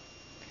top.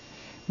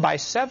 By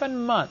 7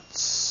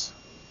 months,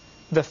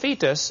 the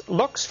fetus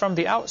looks from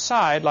the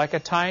outside like a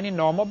tiny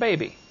normal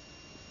baby.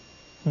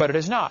 But it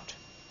is not.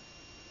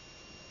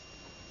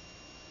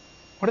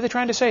 What are they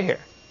trying to say here?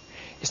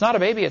 It's not a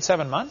baby at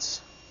 7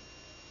 months?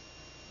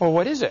 Well,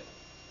 what is it?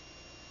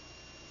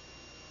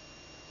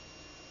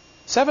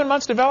 7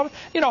 months development?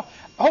 You know,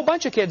 a whole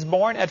bunch of kids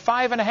born at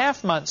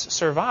 5.5 months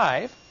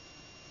survive.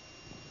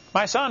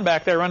 My son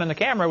back there running the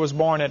camera was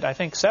born at, I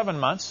think, 7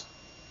 months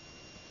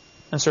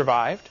and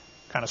survived.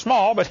 Kind of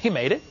small, but he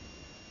made it.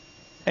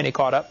 And he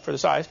caught up for the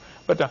size.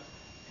 But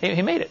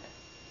he made it.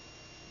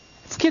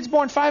 Kids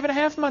born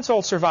 5.5 months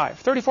old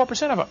survive.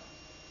 34% of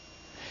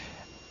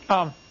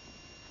them.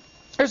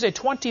 There's a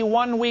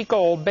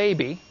 21-week-old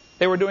baby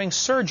They were doing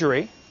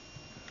surgery.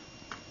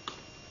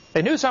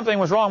 They knew something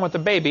was wrong with the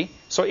baby,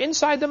 so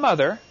inside the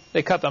mother,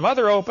 they cut the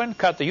mother open,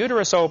 cut the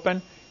uterus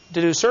open to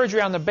do surgery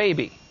on the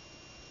baby.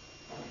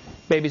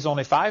 Baby's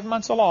only 5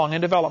 months along in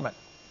development.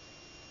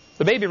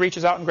 The baby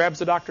reaches out and grabs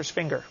the doctor's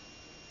finger.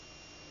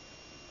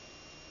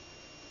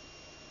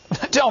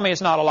 Tell me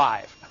it's not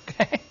alive.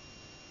 Okay?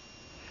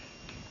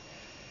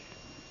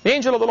 The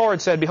angel of the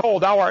Lord said,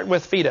 Behold, thou art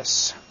with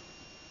fetus.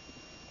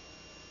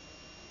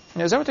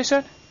 Is that what they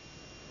said?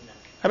 No.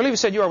 I believe he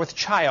said you are with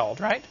child,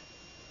 right?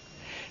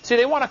 See,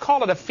 they want to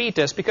call it a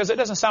fetus because it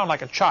doesn't sound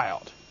like a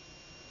child.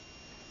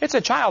 It's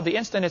a child the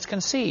instant it's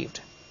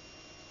conceived.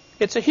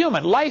 It's a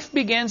human. Life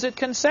begins at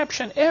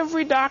conception.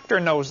 Every doctor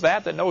knows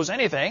that knows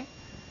anything.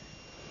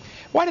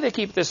 Why do they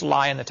keep this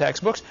lie in the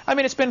textbooks? I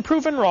mean, it's been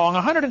proven wrong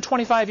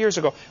 125 years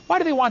ago. Why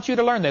do they want you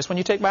to learn this when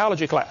you take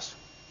biology class?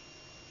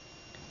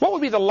 What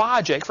would be the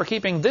logic for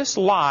keeping this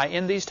lie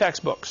in these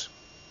textbooks?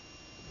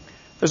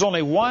 There's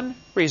only one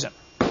reason.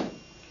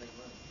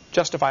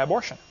 Justify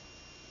abortion.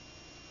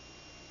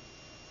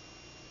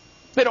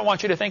 They don't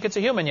want you to think it's a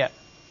human yet.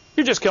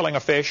 You're just killing a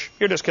fish.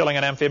 You're just killing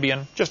an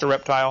amphibian, just a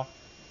reptile.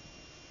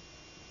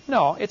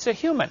 No, it's a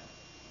human.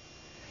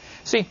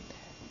 See,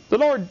 the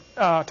Lord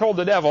told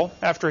the devil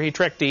after he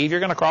tricked Eve, you're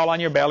going to crawl on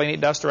your belly and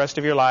eat dust the rest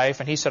of your life.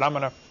 And he said,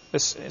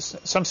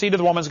 some seed of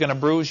the woman is going to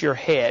bruise your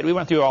head. We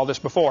went through all this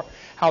before.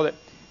 How that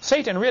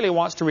Satan really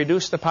wants to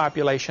reduce the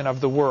population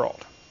of the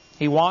world.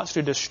 He wants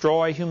to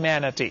destroy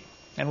humanity.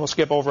 And we'll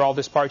skip over all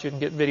this part. You can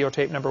get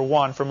videotape number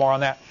 1 for more on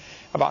that.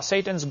 About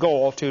Satan's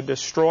goal to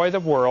destroy the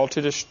world,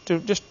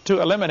 to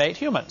eliminate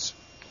humans.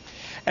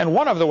 And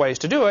one of the ways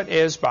to do it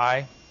is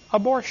by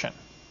abortion.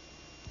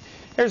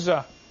 Here's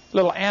a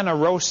little Anna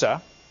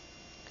Rosa.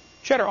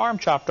 She had her arm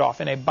chopped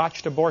off in a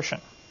botched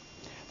abortion.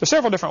 There's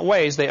several different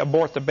ways they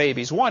abort the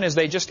babies. One is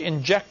they just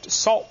inject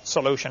salt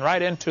solution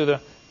right into the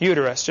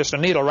uterus, just a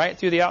needle right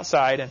through the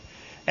outside,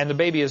 and the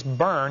baby is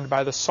burned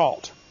by the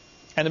salt.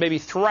 And the baby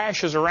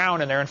thrashes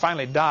around in there and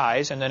finally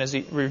dies and then is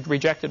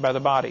rejected by the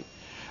body.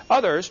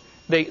 Others,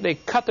 they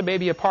cut the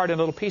baby apart in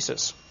little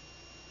pieces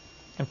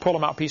and pull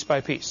them out piece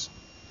by piece.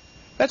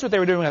 That's what they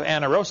were doing with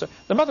Anna Rosa.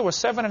 The mother was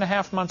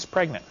 7.5 months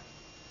pregnant.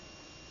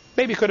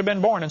 Baby could have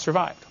been born and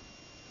survived.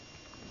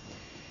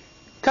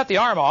 Cut the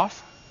arm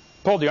off,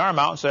 pulled the arm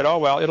out and said, oh,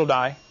 well, it'll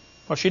die.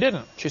 Well, she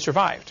didn't. She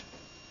survived.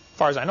 As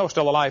far as I know,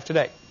 still alive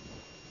today.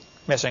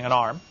 Missing an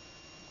arm.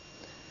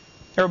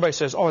 Everybody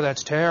says, oh,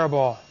 that's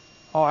terrible.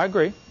 Oh, I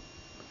agree.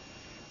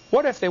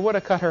 What if they would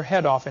have cut her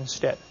head off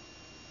instead?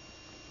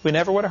 We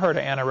never would have heard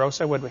of Anna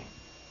Rosa, would we?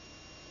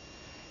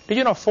 Did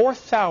you know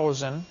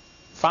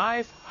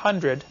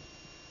 4,500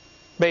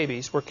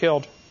 babies were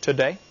killed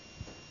today?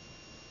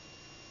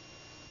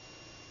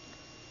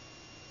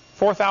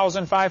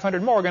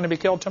 4,500 more are going to be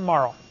killed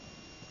tomorrow.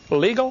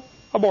 Legal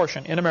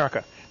abortion in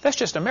America. That's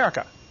just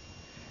America.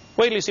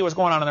 Wait till you see what's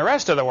going on in the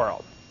rest of the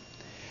world.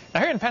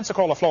 Now here in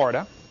Pensacola,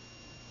 Florida,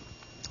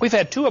 we've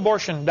had 2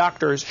 abortion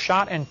doctors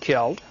shot and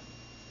killed,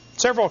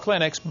 several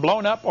clinics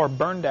blown up or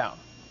burned down.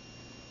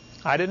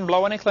 I didn't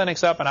blow any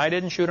clinics up and I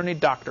didn't shoot any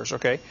doctors,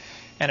 okay?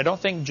 And I don't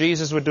think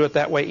Jesus would do it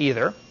that way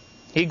either.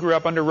 He grew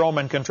up under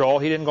Roman control.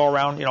 He didn't go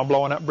around,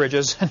 blowing up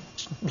bridges and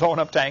blowing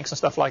up tanks and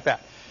stuff like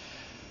that.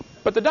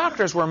 But the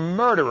doctors were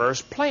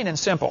murderers, plain and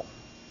simple.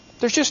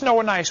 There's just no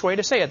nice way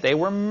to say it. They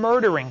were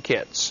murdering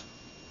kids.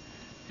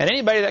 And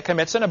anybody that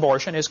commits an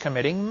abortion is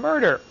committing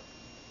murder.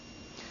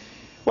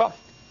 Well,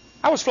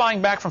 I was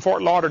flying back from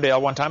Fort Lauderdale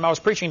one time. I was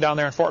preaching down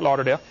there in Fort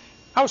Lauderdale.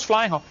 I was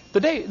flying home.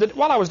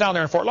 While I was down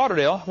there in Fort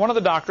Lauderdale, one of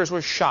the doctors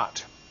was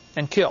shot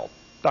and killed.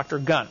 Dr.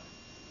 Gunn.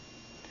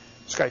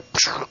 This guy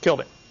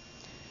killed him.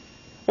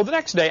 Well, the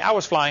next day, I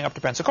was flying up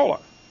to Pensacola.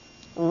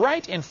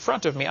 Right in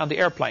front of me on the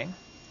airplane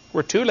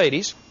were 2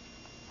 ladies,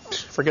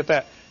 forget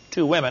that,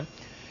 2 women,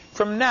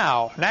 from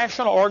NOW,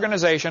 National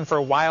Organization for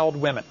Wild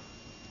Women.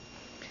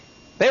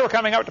 They were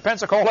coming up to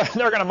Pensacola, and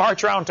they were going to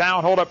march around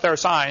town, hold up their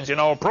signs,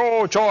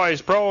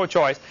 pro-choice,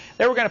 pro-choice.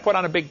 They were going to put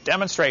on a big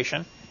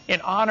demonstration in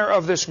honor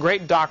of this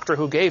great doctor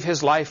who gave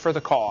his life for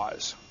the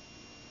cause.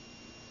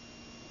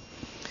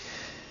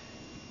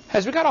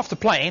 As we got off the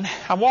plane,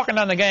 I'm walking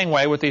down the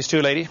gangway with these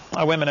 2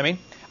 women,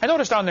 I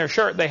noticed on their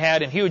shirt they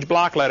had in huge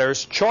block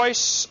letters,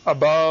 choice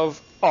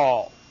above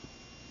all.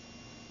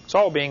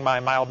 So, being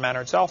my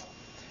mild-mannered self,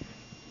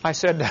 I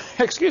said,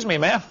 excuse me,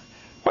 ma'am,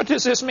 what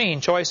does this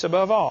mean, choice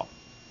above all?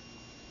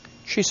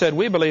 She said,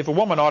 we believe a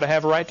woman ought to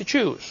have a right to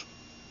choose.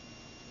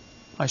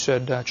 I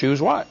said,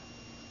 choose what?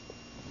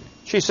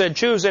 She said,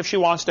 choose if she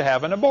wants to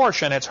have an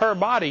abortion. It's her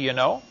body, you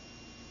know.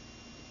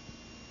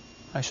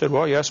 I said,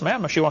 well, yes,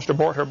 ma'am. If she wants to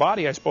abort her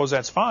body, I suppose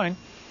that's fine.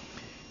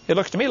 It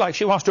looks to me like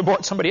she wants to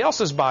abort somebody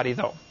else's body,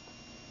 though.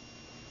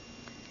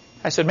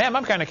 I said, ma'am,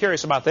 I'm kind of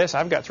curious about this.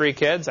 I've got 3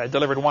 kids. I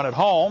delivered 1 at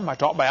home. I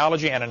taught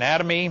biology and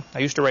anatomy. I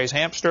used to raise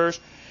hamsters.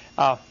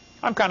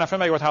 I'm kind of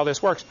familiar with how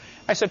this works.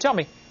 I said, tell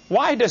me,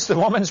 why does the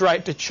woman's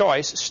right to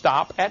choice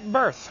stop at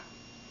birth?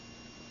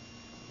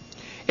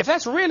 If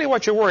that's really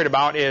what you're worried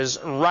about is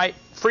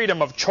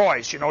freedom of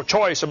choice,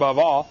 choice above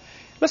all,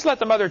 let's let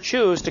the mother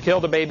choose to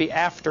kill the baby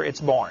after it's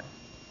born.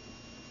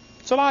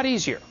 It's a lot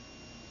easier.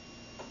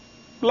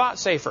 A lot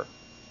safer.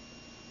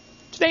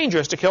 It's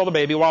dangerous to kill the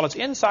baby while it's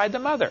inside the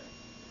mother.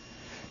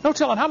 No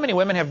telling how many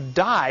women have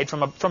died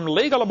from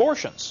legal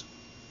abortions.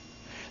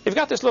 They've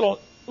got this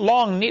little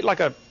long, like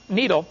a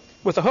needle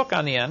with a hook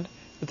on the end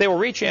that they will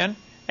reach in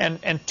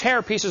and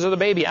tear pieces of the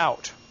baby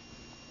out.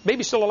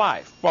 Baby's still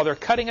alive while they're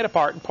cutting it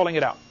apart and pulling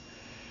it out.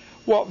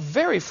 Well,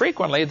 very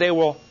frequently they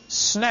will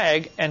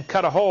snag and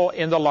cut a hole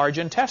in the large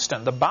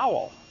intestine, the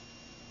bowel.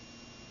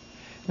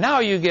 Now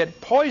you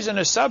get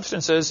poisonous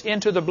substances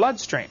into the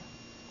bloodstream,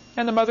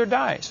 and the mother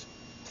dies.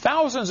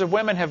 Thousands of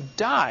women have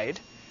died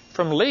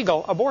from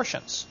legal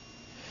abortions.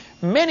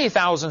 Many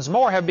thousands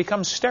more have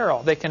become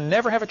sterile. They can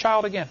never have a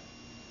child again.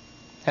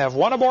 Have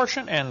one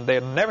abortion, and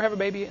they'll never have a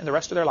baby in the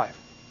rest of their life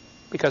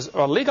because of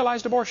a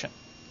legalized abortion.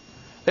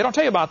 They don't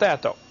tell you about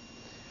that, though.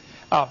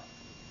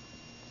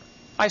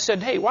 I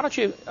said, hey, why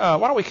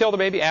don't we kill the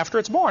baby after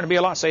it's born? It'd be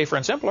a lot safer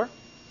and simpler.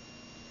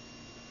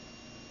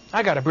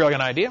 I got a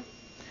brilliant idea.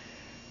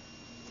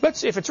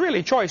 If it's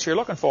really choice you're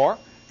looking for,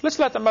 let's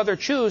let the mother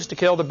choose to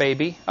kill the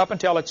baby up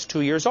until it's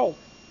 2 years old.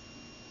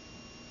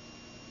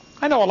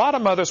 I know a lot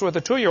of mothers with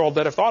a 2-year-old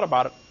that have thought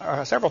about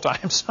it several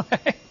times.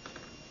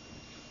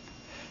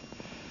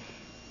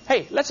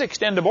 Hey, let's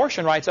extend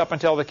abortion rights up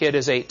until the kid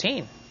is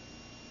 18.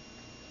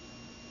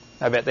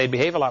 I bet they'd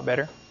behave a lot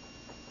better.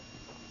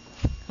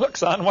 Look,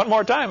 son, one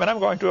more time and I'm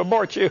going to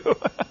abort you.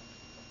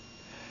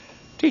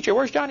 Teacher,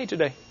 where's Johnny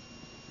today?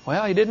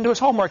 Well, he didn't do his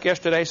homework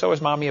yesterday, so his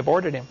mommy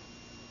aborted him.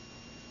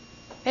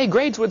 Hey,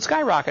 grades would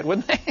skyrocket,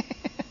 wouldn't they?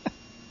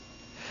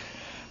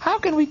 How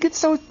can we get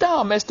so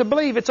dumb as to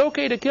believe it's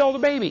okay to kill the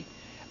baby?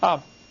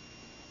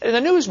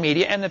 The news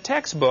media and the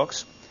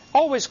textbooks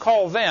always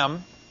call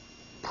them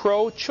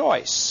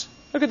pro-choice.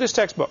 Look at this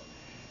textbook.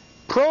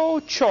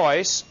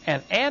 Pro-choice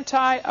and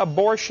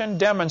anti-abortion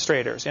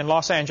demonstrators in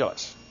Los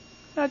Angeles.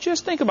 Now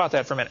just think about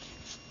that for a minute.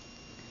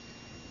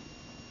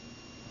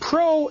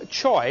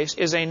 Pro-choice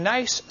is a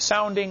nice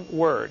sounding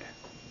word.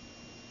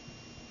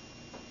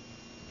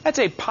 That's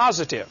a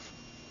positive.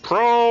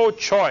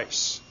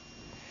 Pro-choice.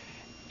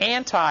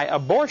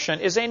 Anti-abortion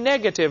is a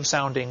negative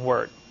sounding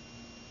word.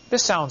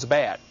 This sounds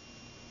bad.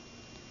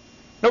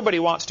 Nobody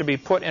wants to be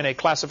put in a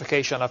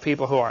classification of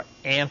people who are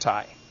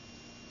anti.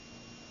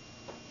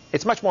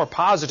 It's much more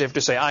positive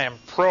to say, I am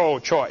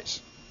pro-choice.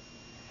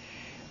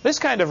 This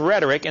kind of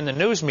rhetoric in the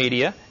news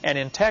media and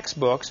in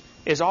textbooks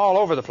is all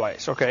over the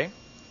place, okay?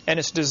 And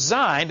it's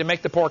designed to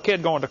make the poor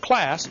kid going to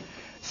class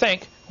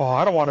think, oh,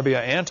 I don't want to be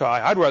an anti,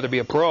 I'd rather be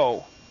a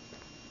pro.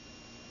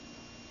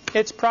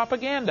 It's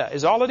propaganda,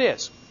 is all it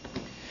is.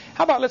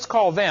 How about let's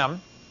call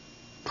them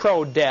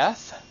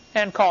pro-death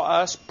and call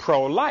us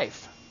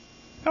pro-life?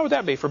 How would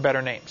that be for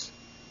better names?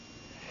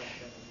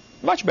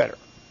 Much better.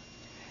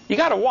 You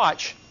got to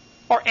watch,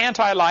 or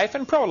anti-life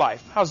and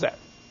pro-life. How's that?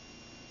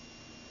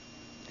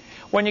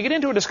 When you get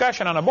into a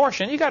discussion on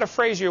abortion, you got to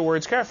phrase your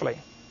words carefully.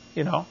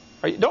 You know,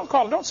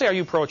 don't say, "Are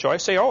you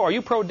pro-choice?" Say, "Oh, are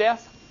you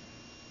pro-death?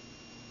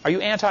 Are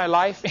you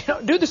anti-life?" You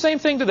know, do the same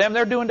thing to them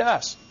they're doing to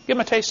us. Give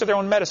them a taste of their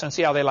own medicine,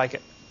 see how they like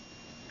it.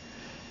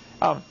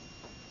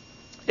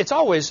 It's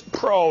always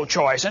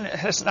pro-choice, and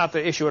that's not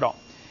the issue at all.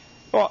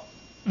 Well,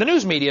 the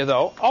news media,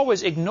 though,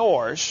 always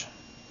ignores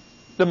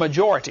the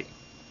majority.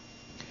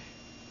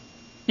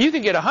 You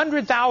could get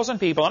 100,000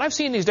 people, and I've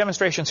seen these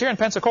demonstrations here in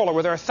Pensacola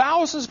where there are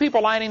thousands of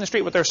people lining the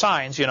street with their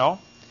signs, you know.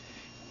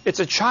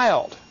 It's a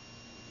child,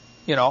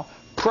 you know,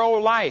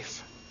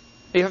 pro-life.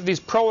 You have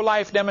these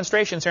pro-life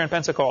demonstrations here in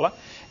Pensacola,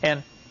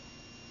 and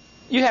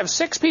you have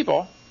 6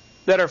 people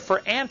that are for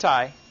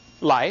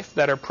anti-life,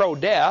 that are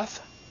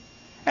pro-death,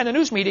 and the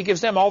news media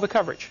gives them all the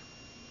coverage.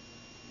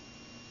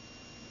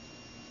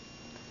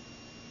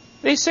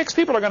 These 6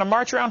 people are going to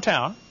march around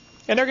town,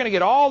 and they're going to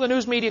get all the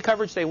news media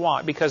coverage they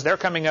want because they're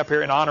coming up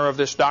here in honor of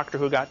this doctor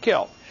who got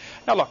killed.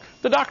 Now look,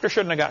 the doctor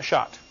shouldn't have got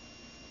shot.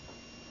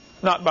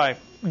 Not by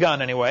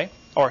gun anyway,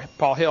 or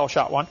Paul Hill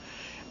shot one.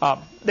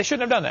 They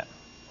shouldn't have done that.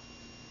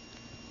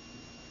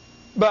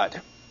 But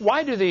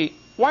why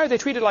are they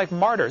treated like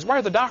martyrs? Why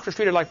are the doctors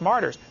treated like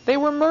martyrs? They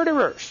were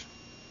murderers.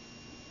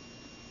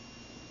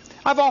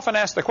 I've often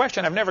asked the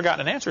question, I've never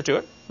gotten an answer to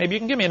it. Maybe you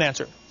can give me an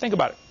answer. Think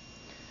about it.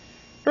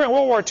 During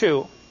World War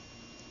II,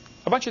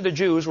 a bunch of the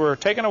Jews were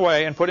taken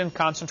away and put in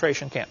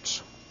concentration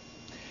camps.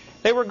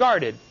 They were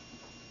guarded.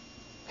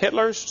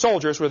 Hitler's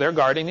soldiers were there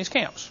guarding these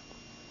camps.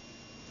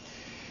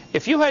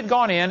 If you had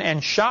gone in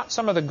and shot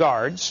some of the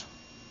guards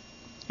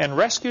and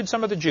rescued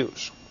some of the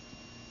Jews,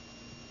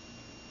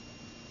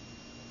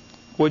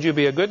 would you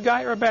be a good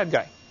guy or a bad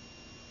guy?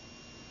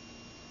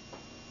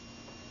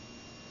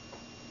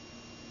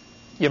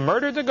 You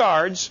murdered the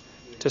guards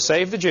to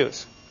save the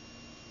Jews.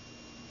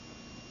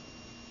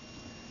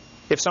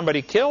 If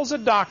somebody kills a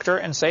doctor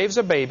and saves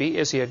a baby,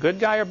 is he a good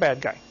guy or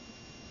bad guy?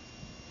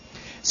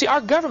 See,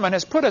 our government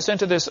has put us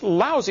into this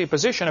lousy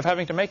position of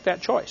having to make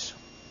that choice.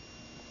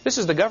 This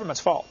is the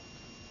government's fault.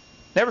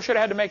 Never should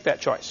have had to make that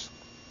choice.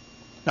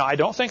 Now, I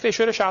don't think they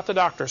should have shot the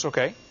doctors,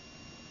 okay?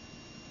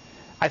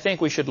 I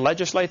think we should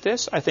legislate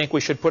this. I think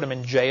we should put them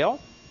in jail.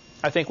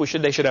 I think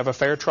they should have a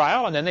fair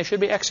trial, and then they should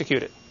be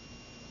executed.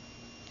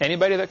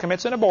 Anybody that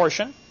commits an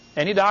abortion,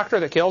 any doctor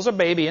that kills a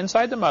baby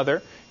inside the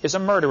mother is a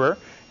murderer,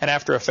 and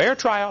after a fair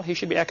trial, he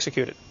should be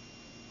executed.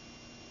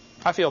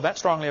 I feel that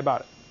strongly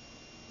about it.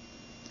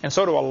 And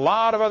so do a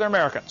lot of other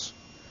Americans.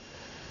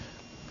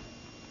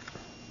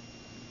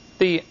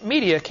 The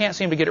media can't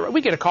seem to get it right.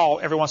 We get a call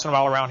every once in a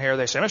while around here.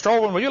 They say, Mr.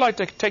 Holden, would you like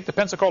to take the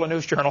Pensacola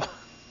News-Journal?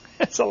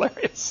 It's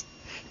hilarious.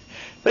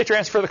 They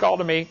transfer the call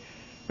to me.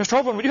 Mr.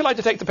 Holden, would you like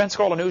to take the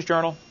Pensacola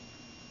News-Journal?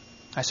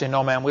 I say,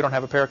 no, ma'am, we don't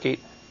have a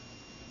parakeet.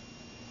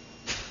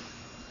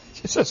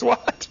 She says,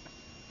 what?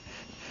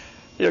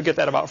 You'll get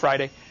that about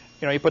Friday.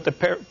 You know, you put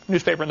the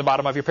newspaper in the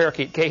bottom of your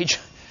parakeet cage.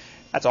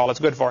 That's all it's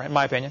good for, in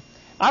my opinion.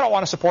 I don't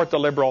want to support the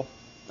liberal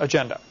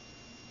agenda.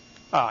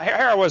 Here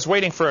I was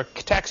waiting for a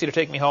taxi to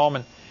take me home,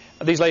 and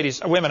these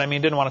ladies, women, I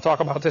mean, didn't want to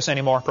talk about this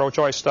anymore,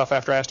 pro-choice stuff,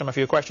 after I asked them a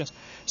few questions.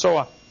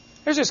 So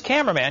there's this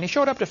cameraman. He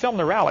showed up to film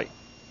the rally.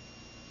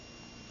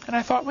 And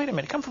I thought, wait a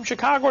minute, come from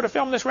Chicago to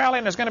film this rally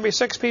and there's going to be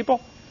 6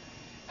 people?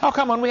 How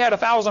come when we had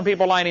 1,000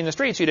 people lining the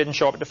streets, you didn't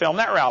show up to film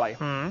that rally?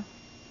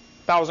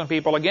 1,000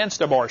 people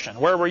against abortion.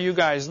 Where were you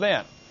guys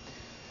then?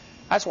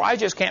 That's why I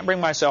just can't bring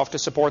myself to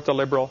support the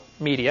liberal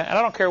media. And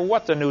I don't care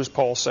what the news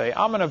polls say.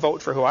 I'm going to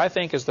vote for who I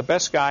think is the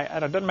best guy.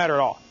 And it doesn't matter at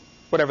all,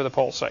 whatever the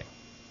polls say.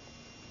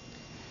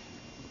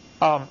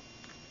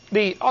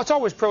 It's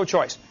always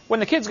pro-choice. When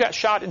the kids got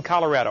shot in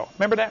Colorado,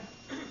 remember that?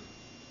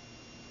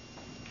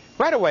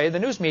 Right away, the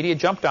news media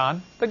jumped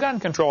on the gun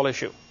control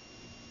issue.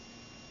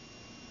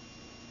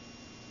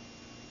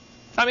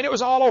 I mean, it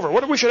was all over.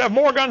 We should have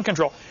more gun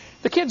control.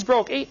 The kids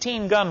broke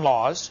 18 gun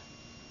laws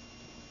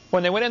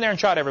when they went in there and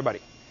shot everybody.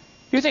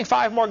 Do you think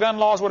 5 more gun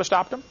laws would have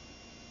stopped them?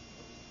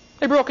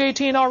 They broke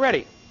 18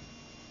 already.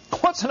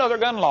 What's another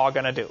gun law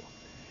going to do?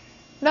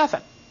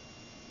 Nothing.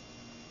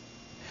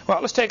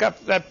 Well, let's take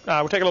up that.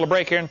 We'll take a little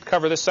break here and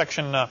cover this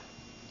section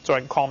so I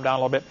can calm down a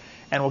little bit.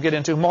 And we'll get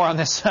into more on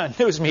this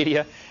news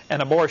media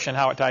and abortion,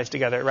 how it ties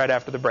together, right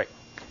after the break.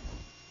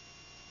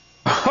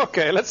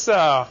 Okay, let's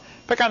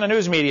pick on the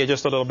news media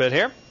just a little bit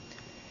here.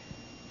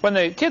 When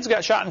the kids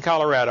got shot in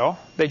Colorado,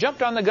 they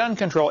jumped on the gun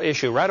control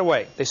issue right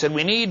away. They said,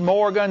 we need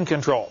more gun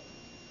control.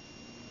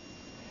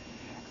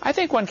 I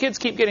think when kids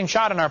keep getting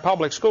shot in our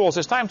public schools,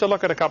 it's time to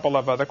look at a couple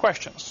of other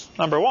questions.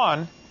 Number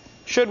one,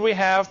 should we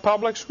have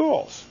public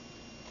schools?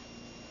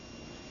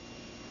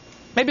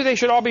 Maybe they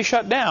should all be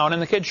shut down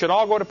and the kids should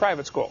all go to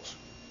private schools.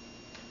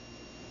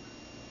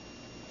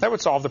 That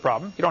would solve the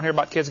problem. You don't hear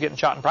about kids getting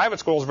shot in private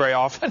schools very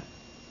often.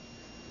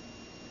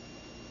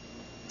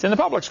 It's in the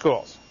public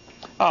schools.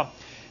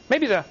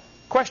 Maybe the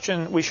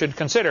question we should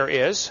consider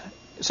is,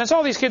 since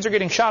all these kids are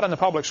getting shot in the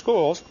public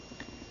schools,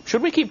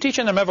 should we keep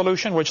teaching them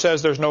evolution, which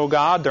says there's no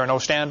God, there are no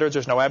standards,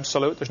 there's no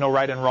absolute, there's no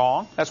right and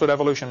wrong? That's what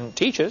evolution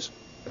teaches.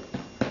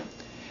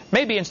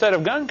 Maybe instead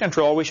of gun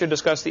control, we should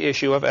discuss the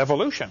issue of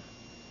evolution.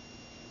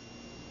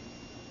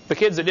 The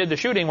kids that did the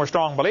shooting were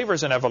strong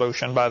believers in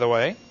evolution, by the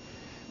way.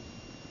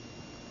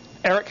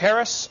 Eric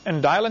Harris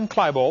and Dylan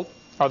Klebold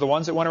are the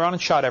ones that went around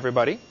and shot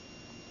everybody.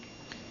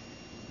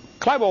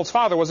 Klebold's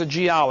father was a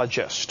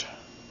geologist.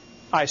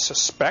 I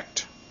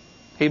suspect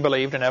he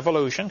believed in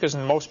evolution, because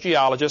most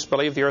geologists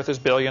believe the Earth is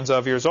billions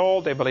of years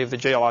old. They believe the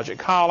geologic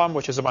column,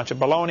 which is a bunch of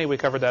baloney. We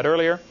covered that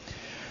earlier.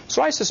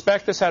 So I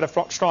suspect this had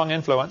a strong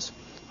influence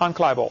on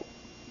Klebold,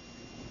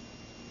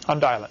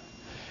 on Dylan.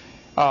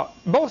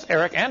 Both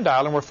Eric and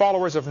Dylan were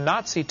followers of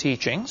Nazi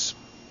teachings.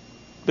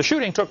 The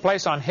shooting took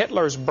place on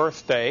Hitler's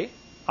birthday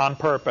on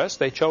purpose.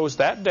 They chose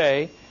that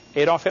day,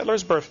 Adolf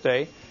Hitler's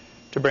birthday,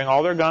 to bring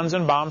all their guns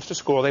and bombs to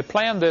school. They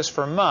planned this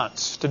for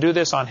months, to do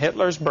this on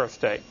Hitler's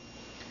birthday.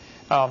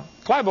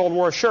 Klebold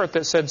wore a shirt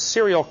that said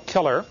serial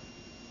killer.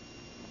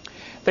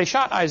 They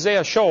shot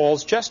Isaiah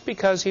Shoals just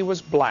because he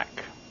was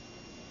black.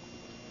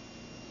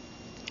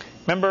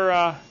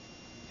 Remember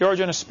the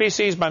origin of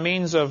species by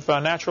means of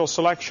natural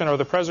selection or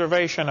the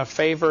preservation of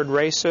favored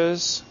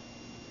races?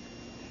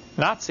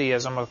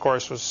 Nazism, of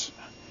course, was,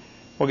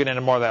 we'll get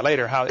into more of that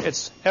later, how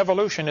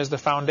evolution is the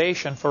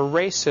foundation for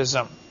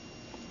racism.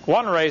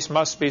 One race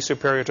must be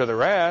superior to the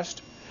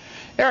rest.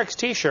 Eric's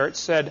T-shirt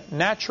said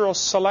natural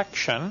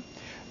selection.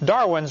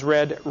 Darwin's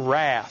read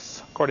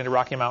wrath, according to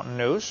Rocky Mountain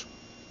News.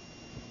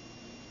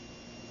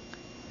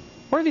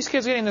 Where are these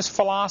kids getting this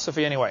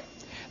philosophy anyway?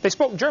 They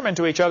spoke German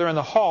to each other in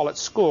the hall at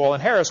school,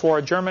 and Harris wore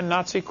a German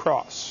Nazi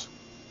cross.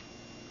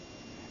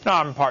 Now,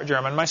 I'm part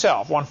German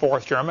myself,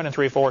 1/4 German and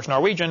 3/4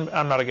 Norwegian.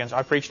 I'm not against.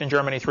 I preached in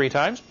Germany 3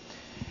 times.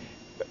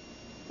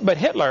 But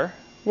Hitler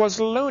was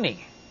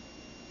loony.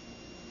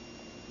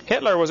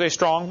 Hitler was a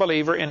strong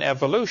believer in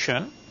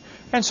evolution,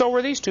 and so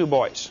were these 2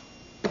 boys.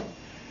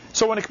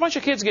 So when a bunch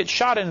of kids get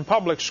shot in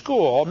public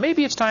school,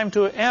 maybe it's time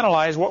to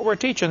analyze what we're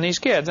teaching these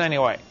kids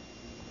anyway.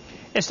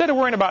 Instead of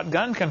worrying about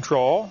gun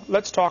control,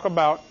 let's talk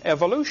about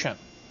evolution,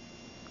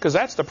 because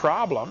that's the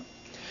problem.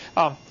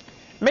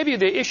 Maybe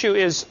the issue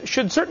is,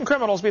 should certain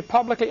criminals be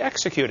publicly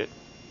executed?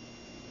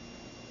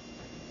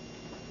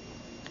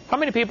 How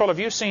many people have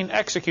you seen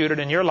executed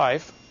in your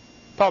life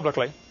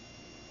publicly?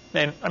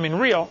 And, I mean,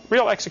 real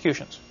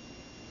executions.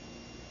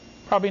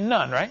 Probably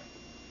none, right?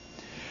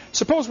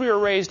 Suppose we were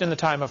raised in the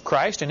time of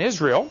Christ in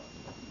Israel,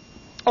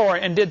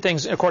 and did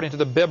things according to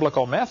the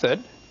biblical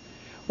method,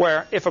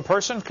 where if a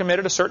person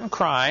committed a certain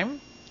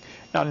crime,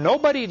 now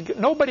nobody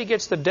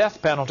gets the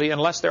death penalty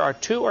unless there are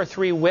 2 or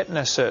 3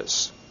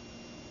 witnesses,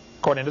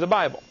 according to the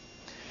Bible.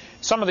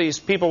 Some of these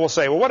people will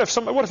say, well, what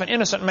if an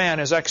innocent man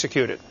is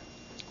executed?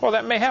 Well,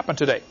 that may happen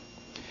today,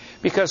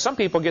 because some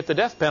people get the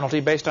death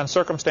penalty based on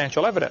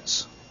circumstantial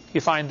evidence.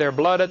 You find their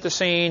blood at the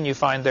scene, you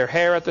find their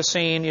hair at the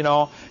scene,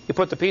 you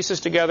put the pieces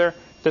together,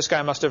 this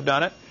guy must have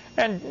done it.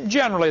 And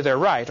generally they're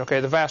right, okay,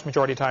 the vast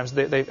majority of times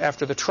they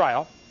after the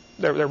trial,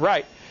 they're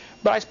right.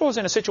 But I suppose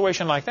in a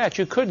situation like that,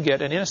 you could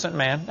get an innocent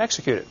man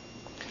executed.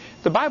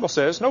 The Bible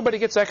says nobody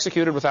gets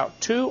executed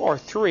without 2 or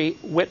 3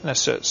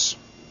 witnesses.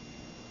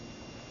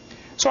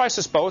 So I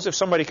suppose if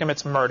somebody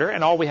commits murder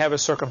and all we have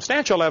is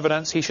circumstantial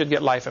evidence, he should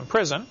get life in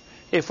prison.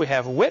 If we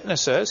have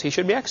witnesses, he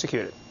should be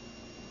executed.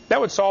 That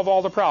would solve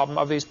all the problem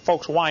of these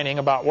folks whining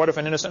about what if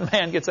an innocent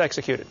man gets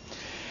executed.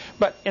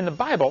 But in the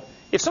Bible,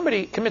 if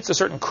somebody commits a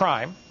certain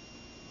crime,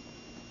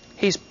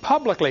 he's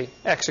publicly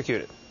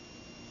executed.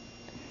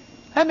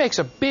 That makes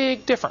a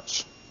big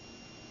difference.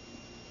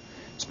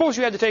 Suppose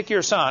you had to take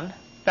your son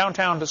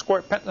downtown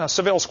to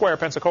Seville Square,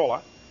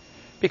 Pensacola,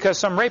 because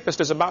some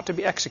rapist is about to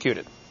be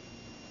executed.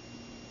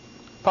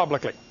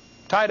 Publicly.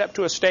 Tied up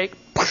to a stake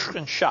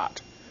and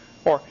shot.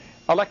 Or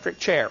electric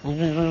chair.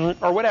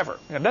 Or whatever.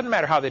 It doesn't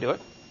matter how they do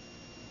it.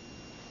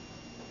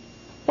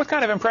 What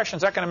kind of impression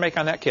is that going to make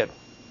on that kid?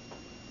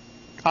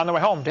 On the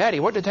way home, Daddy,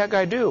 what did that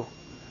guy do?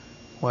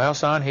 Well,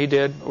 son, he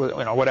did,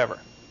 whatever.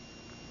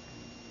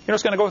 You know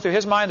what's going to go through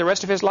his mind the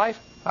rest of his life?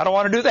 I don't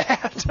want to do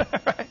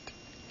that. Right?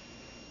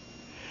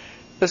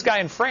 This guy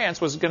in France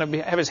was going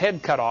to have his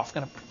head cut off,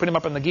 going to put him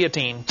up in the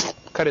guillotine,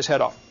 cut his head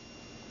off.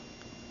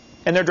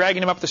 And they're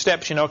dragging him up the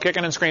steps,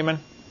 kicking and screaming.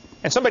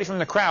 And somebody from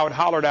the crowd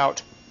hollered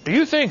out, do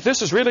you think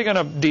this is really going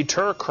to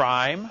deter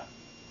crime?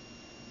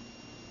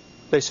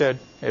 They said,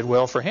 it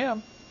will for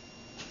him.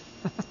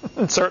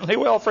 It certainly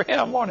will for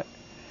him, won't it?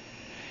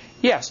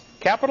 Yes,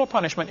 capital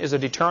punishment is a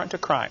deterrent to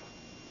crime.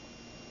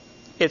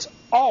 It's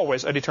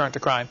always a deterrent to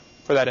crime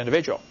for that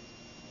individual.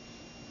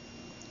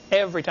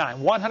 Every time,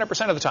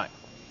 100% of the time.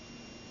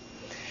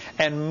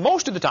 And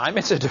most of the time,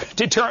 it's a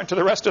deterrent to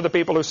the rest of the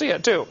people who see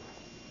it, too.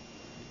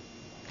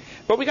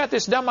 But we got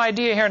this dumb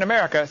idea here in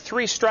America,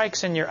 3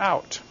 strikes and you're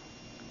out.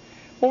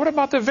 Well, what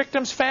about the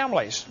victims'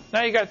 families?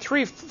 Now you got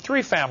three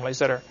families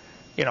that are,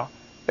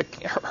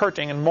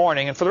 hurting and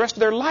mourning, and for the rest of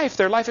their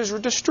life is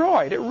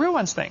destroyed. It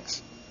ruins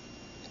things.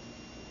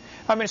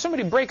 I mean, if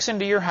somebody breaks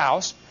into your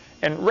house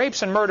and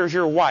rapes and murders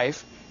your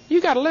wife,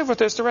 you got to live with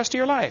this the rest of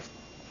your life.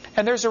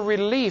 And there's a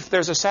relief,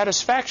 there's a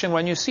satisfaction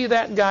when you see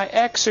that guy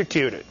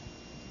executed.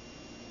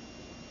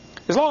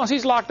 As long as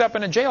he's locked up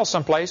in a jail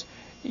someplace,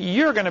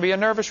 you're going to be a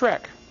nervous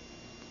wreck.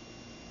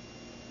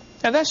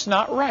 And that's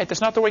not right.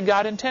 That's not the way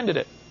God intended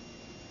it.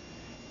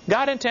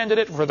 God intended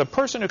it for the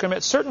person who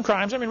commits certain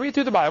crimes. I mean, read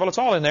through the Bible. It's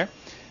all in there.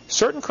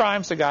 Certain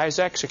crimes, the guy is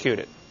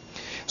executed.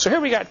 So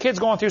here we got kids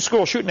going through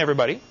school shooting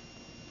everybody.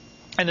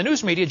 And the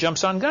news media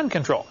jumps on gun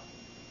control.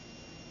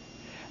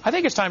 I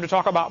think it's time to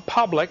talk about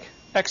public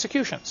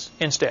executions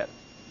instead.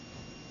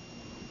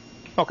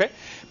 Okay.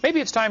 Maybe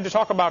it's time to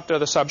talk about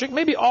the subject.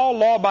 Maybe all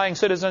law-abiding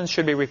citizens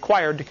should be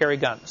required to carry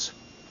guns.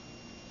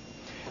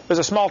 There's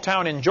a small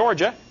town in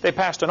Georgia. They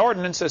passed an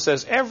ordinance that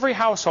says every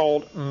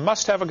household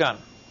must have a gun.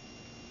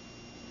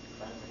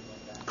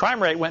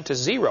 Crime rate went to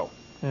 0.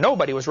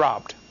 Nobody was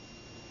robbed.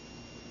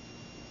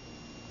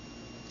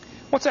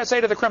 What's that say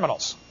to the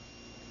criminals?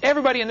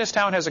 Everybody in this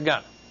town has a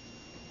gun.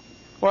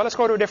 Well, let's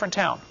go to a different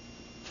town.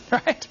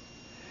 Right?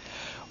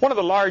 One of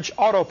the large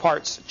auto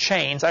parts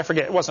chains, I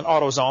forget, it wasn't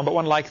AutoZone, but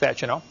one like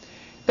that,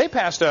 they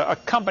passed a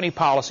company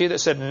policy that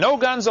said no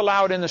guns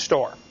allowed in the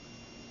store.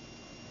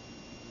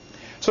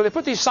 So they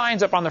put these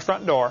signs up on the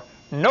front door,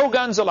 no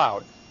guns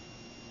allowed.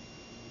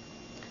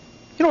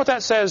 You know what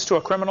that says to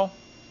a criminal?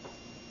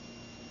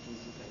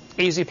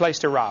 Easy place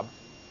to rob.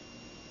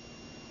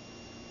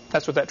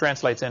 That's what that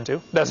translates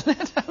into, doesn't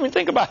it? I mean,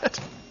 think about it.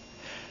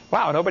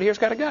 Wow, nobody here's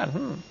got a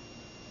gun.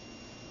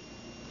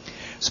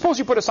 Suppose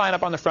you put a sign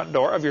up on the front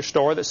door of your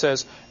store that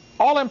says,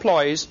 all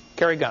employees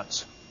carry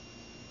guns.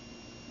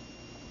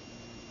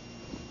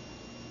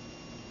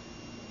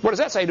 What does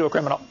that say to a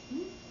criminal?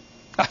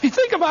 I mean,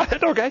 think about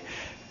it, okay?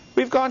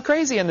 We've gone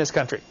crazy in this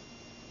country.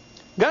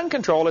 Gun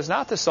control is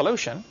not the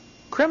solution.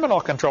 Criminal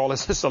control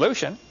is the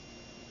solution.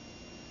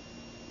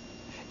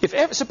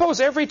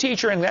 Suppose every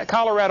teacher in that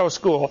Colorado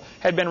school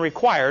had been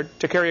required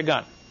to carry a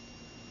gun.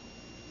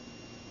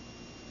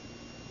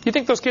 You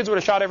think those kids would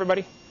have shot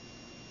everybody?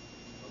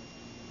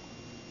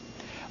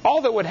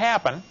 All that would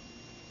happen,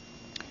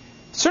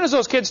 as soon as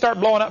those kids start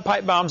blowing up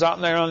pipe bombs out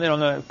in there on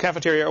the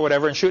cafeteria or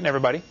whatever and shooting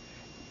everybody,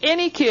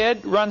 any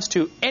kid runs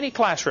to any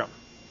classroom.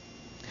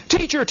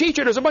 Teacher,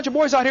 there's a bunch of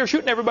boys out here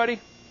shooting everybody.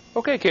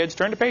 Okay, kids,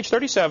 turn to page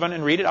 37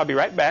 and read it. I'll be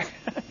right back.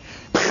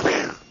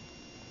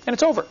 And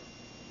it's over.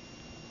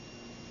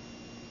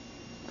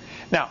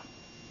 Now,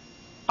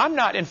 I'm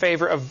not in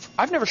favor of...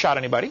 I've never shot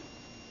anybody.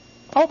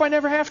 I hope I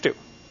never have to.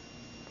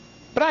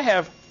 But I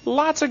have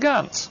lots of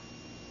guns.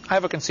 I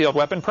have a concealed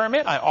weapon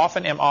permit. I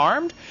often am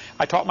armed.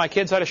 I taught my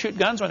kids how to shoot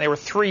guns when they were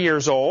 3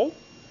 years old.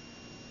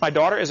 My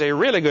daughter is a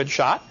really good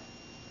shot.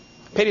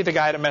 Pity the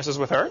guy that messes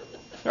with her,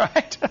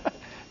 right?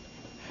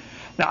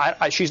 Now,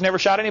 she's never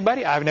shot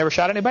anybody. I've never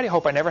shot anybody. I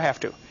hope I never have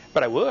to,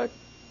 but I would.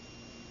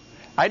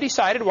 I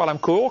decided, while I'm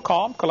cool,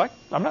 calm, collect,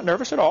 I'm not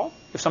nervous at all.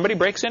 If somebody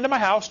breaks into my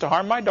house to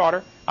harm my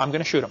daughter, I'm going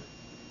to shoot them.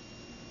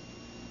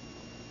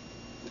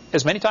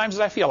 As many times as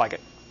I feel like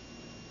it.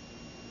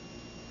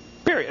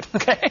 Period.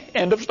 Okay?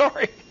 End of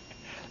story.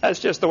 That's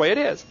just the way it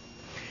is.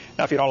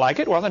 Now, if you don't like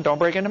it, well, then don't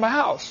break into my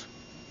house.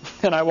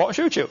 And I won't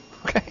shoot you.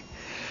 Okay?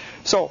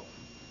 So,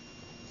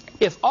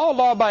 if all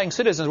law-abiding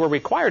citizens were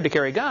required to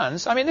carry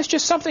guns, I mean, it's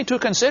just something to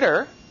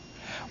consider.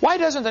 Why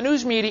doesn't the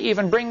news media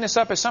even bring this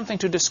up as something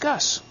to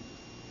discuss?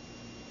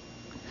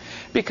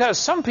 Because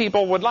some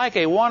people would like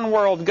a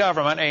one-world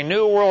government, a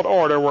new world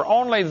order, where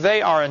only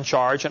they are in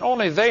charge and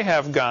only they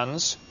have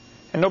guns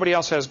and nobody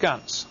else has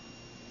guns.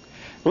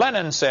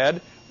 Lenin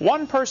said,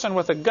 one person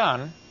with a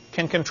gun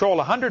can control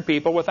 100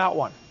 people without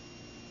one.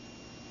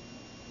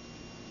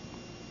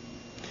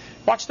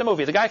 Watch the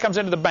movie. The guy comes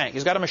into the bank.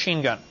 He's got a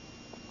machine gun.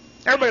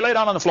 Everybody lay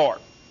down on the floor.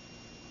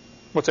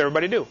 What's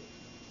everybody do?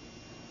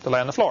 They lay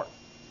on the floor.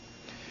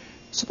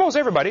 Suppose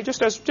everybody,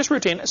 just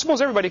routine,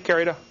 suppose everybody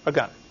carried a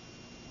gun.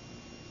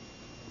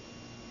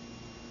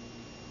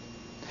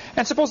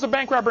 And suppose the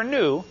bank robber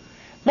knew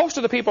most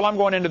of the people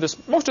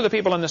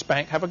in this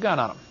bank have a gun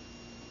on them.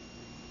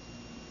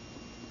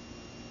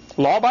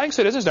 Law-abiding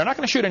citizens, they're not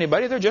going to shoot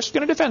anybody. They're just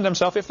going to defend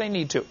themselves if they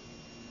need to.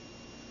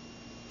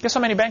 Guess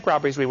how many bank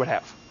robberies we would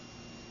have?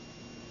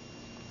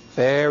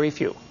 Very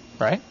few,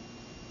 right?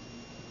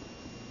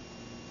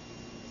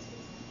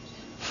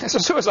 It's a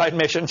suicide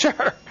mission,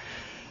 sure.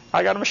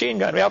 I got a machine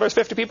gun. Well, there's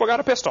 50 people got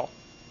a pistol.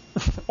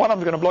 One of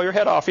them's going to blow your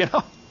head off, you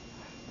know.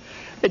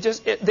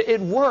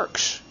 It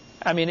works.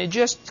 I mean, it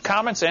just,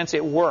 common sense,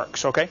 it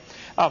works, okay?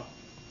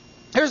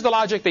 Here's the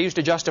logic they use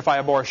to justify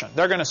abortion.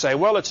 They're going to say,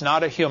 well, it's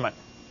not a human.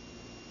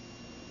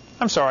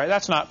 I'm sorry,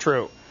 that's not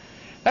true.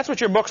 That's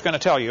what your book's going to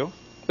tell you,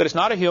 that it's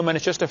not a human,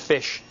 it's just a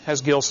fish. It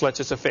has gill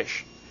slits, it's a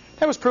fish.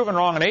 That was proven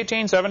wrong in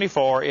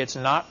 1874. It's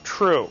not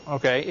true,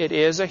 okay? It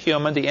is a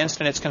human the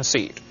instant it's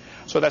conceived.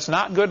 So that's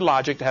not good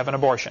logic to have an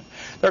abortion.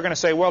 They're going to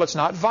say, well, it's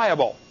not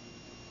viable.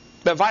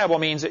 That viable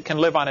means it can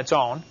live on its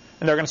own.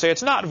 And they're going to say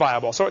it's not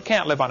viable, so it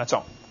can't live on its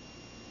own.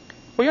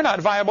 Well, you're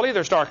not viable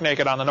either, stark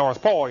naked on the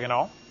North Pole, you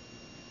know.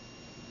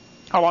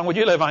 How long would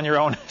you live on your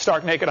own,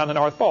 stark naked on the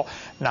North Pole?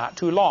 Not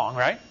too long,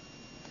 right?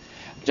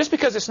 Just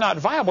because it's not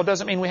viable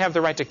doesn't mean we have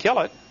the right to kill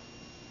it.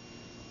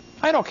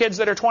 I know kids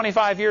that are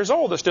 25 years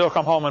old that still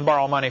come home and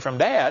borrow money from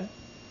Dad.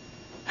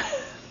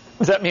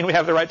 Does that mean we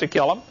have the right to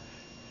kill them?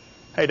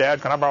 Hey,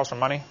 Dad, can I borrow some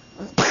money?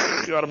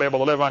 You ought to be able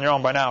to live on your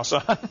own by now,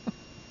 son.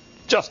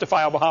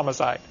 Justifiable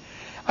homicide.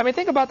 I mean,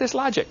 think about this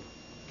logic.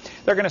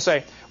 They're going to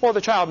say, well,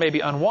 the child may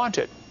be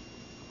unwanted.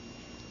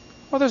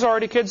 Well, there's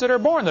already kids that are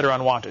born that are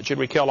unwanted. Should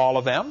we kill all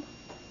of them?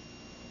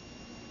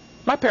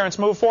 My parents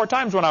moved 4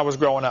 times when I was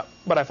growing up,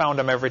 but I found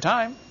them every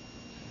time.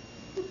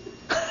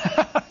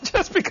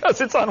 Just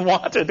because it's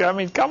unwanted. I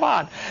mean, come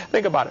on.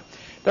 Think about it.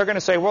 They're going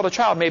to say, well, the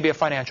child may be a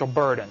financial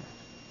burden.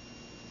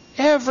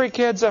 Every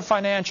kid's a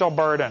financial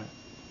burden.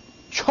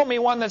 Show me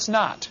one that's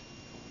not.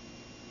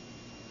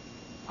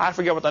 I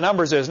forget what the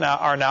numbers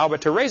are now,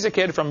 but to raise a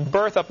kid from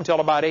birth up until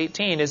about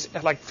 18 is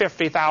like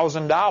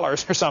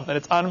 $50,000 or something.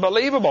 It's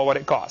unbelievable what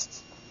it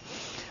costs.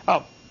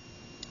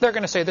 They're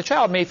going to say the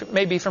child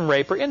may be from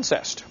rape or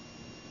incest.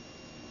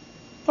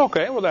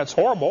 Okay, well, that's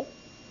horrible.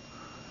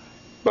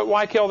 But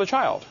why kill the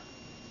child?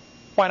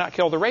 Why not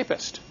kill the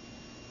rapist?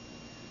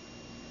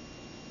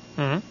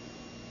 Why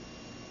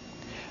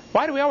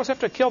do we always have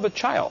to kill the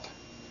child?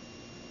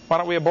 Why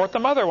don't we abort the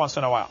mother once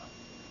in a while?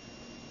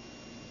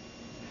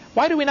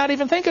 Why do we not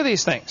even think of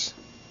these things?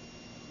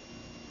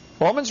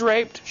 Woman's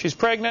raped, she's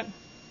pregnant,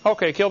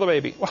 okay, kill the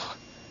baby. Well,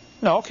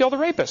 no, kill the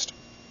rapist.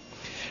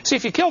 See,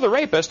 if you kill the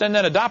rapist and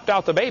then adopt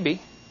out the baby,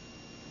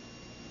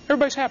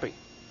 everybody's happy.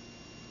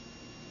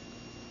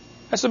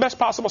 That's the best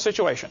possible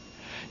situation.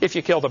 If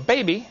you kill the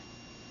baby,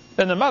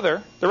 then the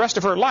mother, the rest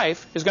of her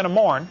life, is going to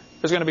mourn.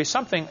 There's going to be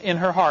something in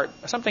her heart,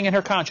 something in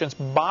her conscience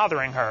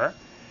bothering her.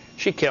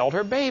 She killed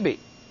her baby.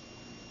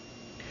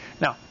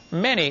 Now,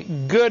 many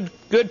good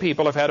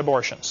people have had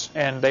abortions,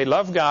 and they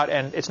love God,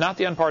 and it's not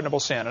the unpardonable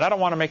sin. And I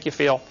don't want to make you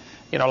feel,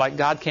 like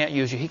God can't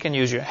use you. He can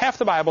use you. Half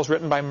the Bible is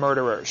written by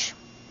murderers.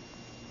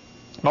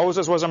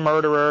 Moses was a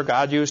murderer.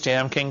 God used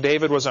him. King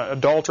David was an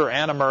adulterer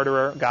and a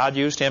murderer. God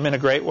used him in a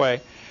great way.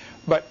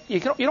 But you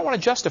don't want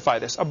to justify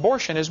this.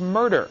 Abortion is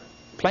murder,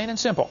 plain and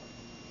simple.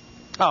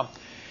 I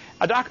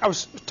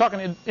was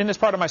talking in this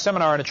part of my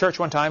seminar in a church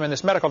one time, and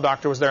this medical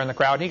doctor was there in the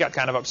crowd, and he got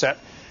kind of upset.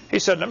 He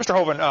said, Mr.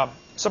 Hovind,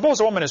 suppose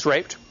a woman is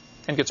raped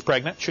and gets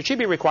pregnant. Should she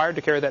be required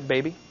to carry that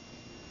baby?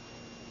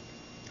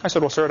 I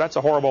said, well, sir, that's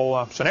a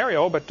horrible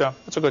scenario, but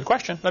that's a good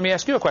question. Let me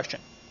ask you a question.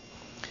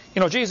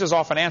 Jesus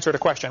often answered a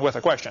question with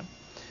a question.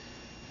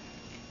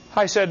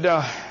 I said,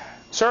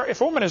 sir,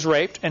 if a woman is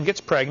raped and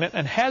gets pregnant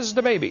and has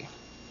the baby,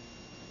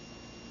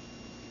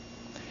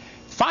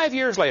 5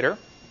 years later,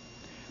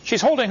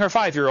 She's holding her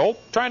 5-year-old,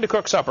 trying to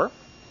cook supper.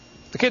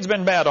 The kid's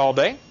been bad all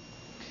day.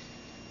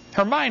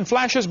 Her mind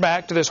flashes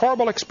back to this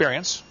horrible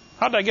experience.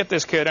 How did I get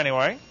this kid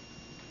anyway?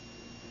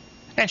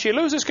 And she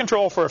loses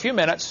control for a few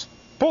minutes,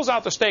 pulls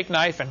out the steak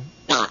knife, and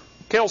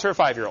kills her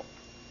 5-year-old.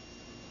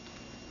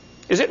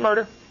 Is it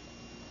murder?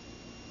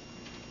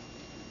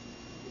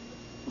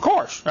 Of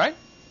course, right?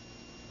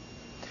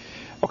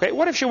 Okay,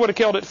 what if she would have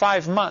killed it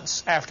 5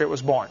 months after it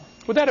was born?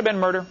 Would that have been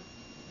murder?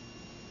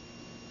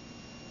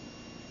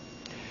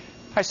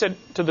 I said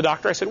to the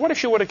doctor, I said, what if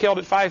she would have killed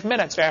it 5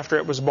 minutes after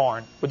it was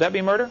born? Would that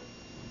be murder?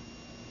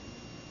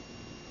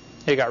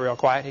 He got real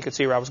quiet. He could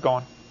see where I was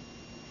going.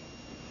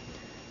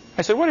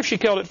 I said, what if she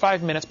killed it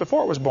 5 minutes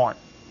before it was born?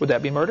 Would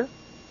that be murder?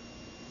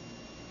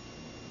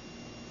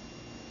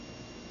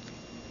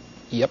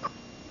 Yep.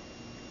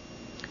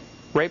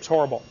 Rape's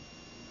horrible.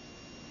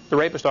 The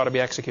rapist ought to be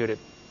executed,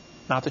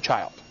 not the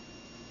child.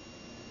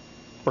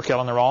 We're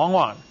killing the wrong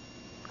one.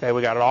 Okay,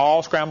 we got it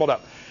all scrambled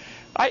up.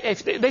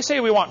 If they say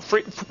we want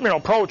free,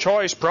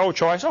 pro-choice,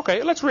 pro-choice.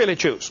 Okay, let's really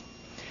choose.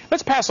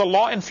 Let's pass a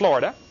law in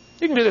Florida.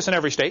 You can do this in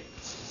every state.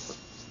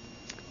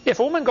 If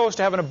a woman goes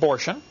to have an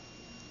abortion,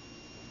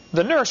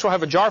 the nurse will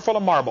have a jar full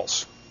of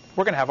marbles.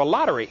 We're going to have a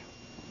lottery.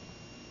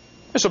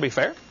 This will be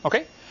fair,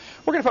 okay?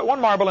 We're going to put one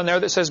marble in there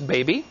that says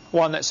baby,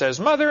 one that says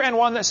mother, and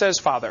one that says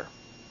father.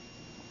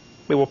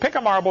 We will pick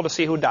a marble to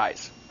see who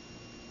dies.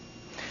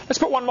 Let's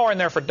put one more in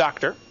there for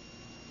doctor,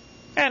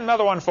 and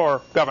another one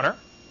for governor,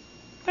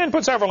 and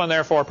put several in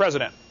there for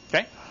president,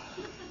 okay?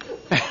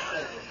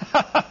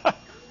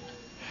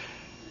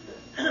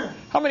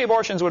 How many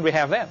abortions would we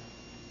have then?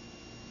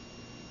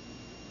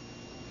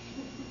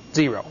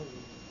 0.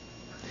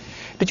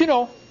 Did you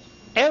know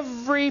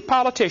every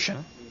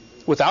politician,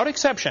 without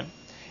exception,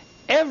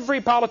 every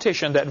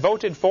politician that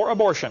voted for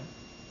abortion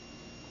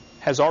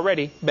has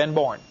already been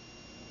born?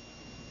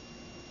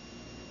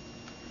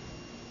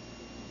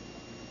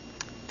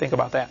 Think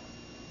about that.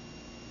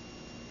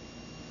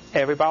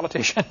 Every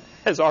politician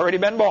has already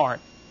been born.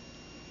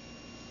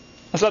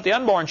 Let's let the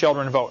unborn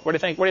children vote. What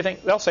do you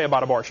think they'll say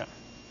about abortion?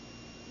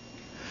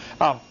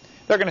 They're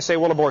going to say,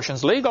 well,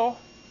 abortion's legal.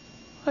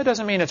 That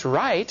doesn't mean it's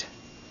right.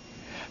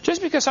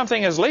 Just because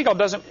something is legal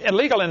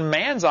illegal in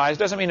man's eyes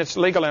doesn't mean it's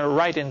legal and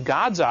right in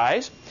God's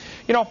eyes.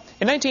 You know,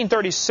 in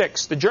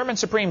 1936, the German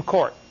Supreme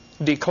Court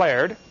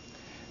declared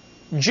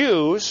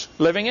Jews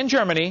living in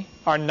Germany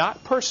are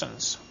not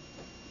persons.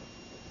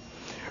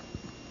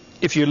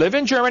 If you live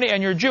in Germany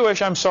and you're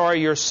Jewish, I'm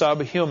sorry, you're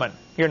subhuman.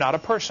 You're not a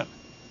person.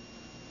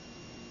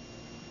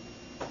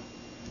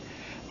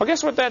 Well,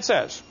 guess what that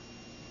says?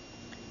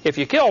 If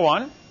you kill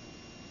one,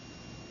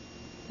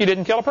 you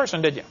didn't kill a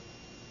person, did you?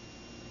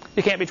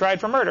 You can't be tried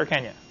for murder,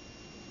 can you?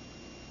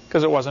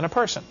 Because it wasn't a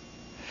person.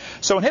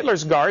 So when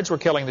Hitler's guards were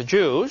killing the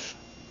Jews,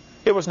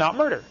 it was not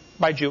murder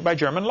by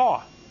German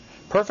law.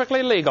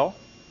 Perfectly legal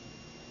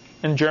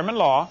in German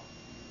law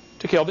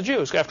to kill the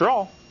Jews. After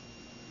all,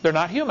 they're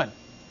not human.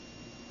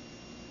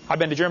 I've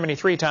been to Germany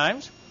 3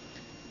 times.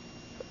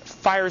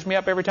 Fires me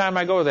up every time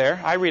I go there.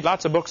 I read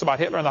lots of books about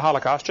Hitler and the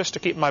Holocaust just to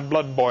keep my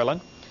blood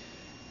boiling.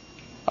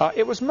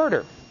 It was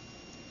murder.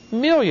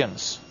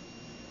 Millions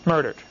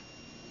murdered.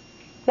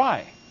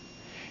 Why?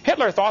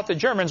 Hitler thought the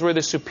Germans were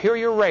the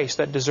superior race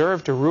that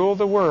deserved to rule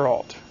the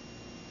world.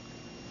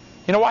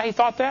 You know why he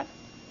thought that?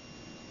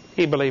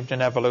 He believed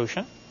in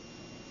evolution.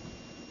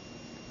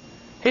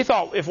 He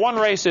thought if one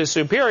race is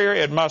superior,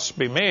 it must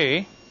be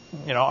me,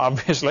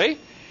 obviously.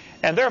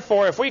 And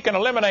therefore, if we can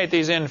eliminate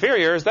these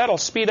inferiors, that'll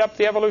speed up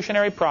the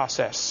evolutionary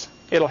process.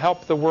 It'll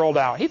help the world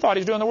out. He thought he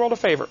was doing the world a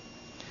favor.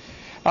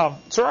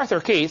 Sir Arthur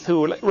Keith,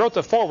 who wrote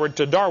the foreword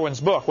to Darwin's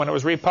book when it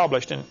was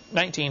republished in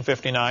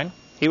 1959,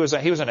 he was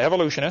an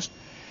evolutionist.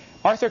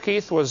 Arthur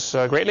Keith was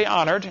greatly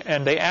honored,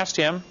 and they asked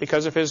him,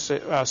 because of his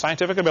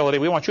scientific ability,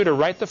 we want you to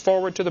write the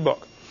foreword to the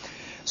book.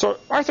 So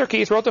Arthur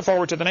Keith wrote the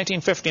foreword to the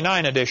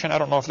 1959 edition. I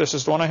don't know if this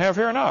is the one I have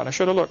here or not. I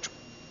should have looked.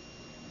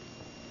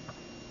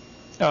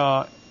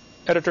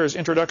 Editor's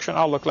introduction,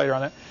 I'll look later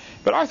on that.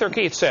 But Arthur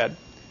Keith said,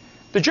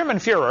 the German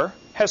Führer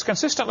has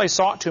consistently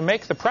sought to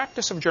make the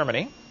practice of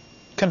Germany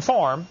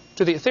conform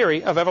to the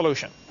theory of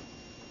evolution.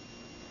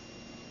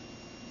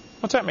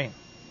 What's that mean?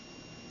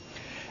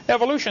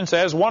 Evolution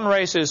says one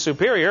race is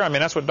superior. I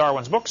mean, that's what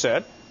Darwin's book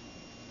said.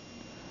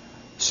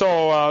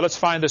 So let's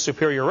find the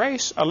superior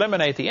race,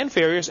 eliminate the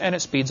inferiors, and it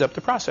speeds up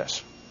the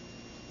process.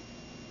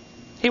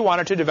 He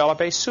wanted to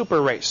develop a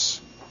super race.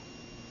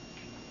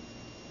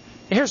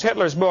 Here's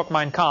Hitler's book,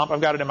 Mein Kampf.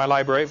 I've got it in my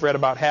library. I've read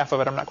about half of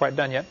it. I'm not quite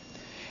done yet.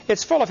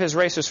 It's full of his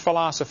racist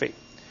philosophy.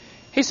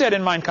 He said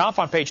in Mein Kampf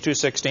on page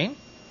 216,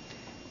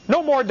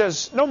 no more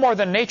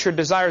than nature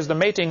desires the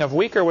mating of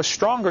weaker with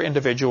stronger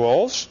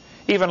individuals,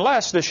 even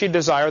less does she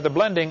desire the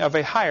blending of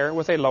a higher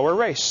with a lower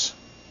race.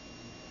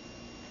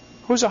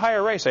 Who's a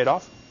higher race,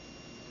 Adolf?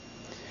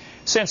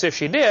 Since if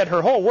she did,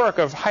 her whole work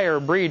of higher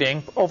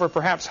breeding over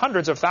perhaps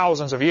hundreds of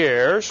thousands of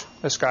years,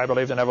 this guy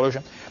believed in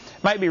evolution,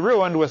 might be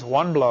ruined with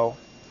one blow.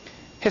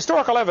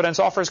 Historical evidence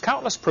offers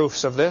countless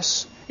proofs of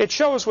this. It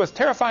shows with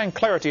terrifying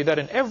clarity that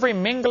in every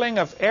mingling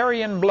of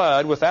Aryan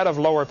blood with that of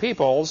lower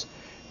peoples,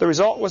 The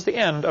result was the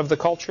end of the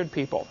cultured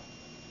people.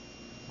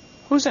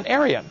 Who's an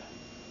Aryan?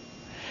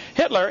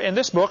 Hitler, in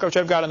this book, which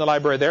I've got in the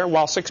library there,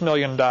 while 6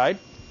 million died,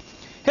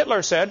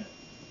 Hitler said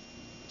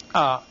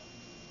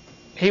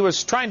he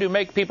was trying to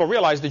make people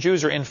realize the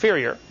Jews are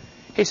inferior.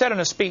 He said in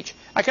a speech,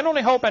 "I can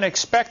only hope and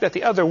expect that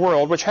the other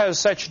world, which has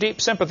such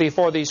deep sympathy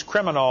for these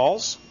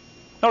criminals,"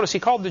 notice he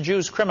called the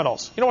Jews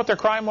criminals. You know what their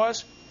crime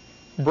was?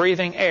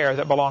 Breathing air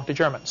that belonged to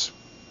Germans.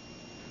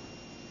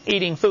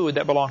 Eating food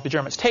that belonged to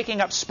Germans.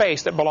 Taking up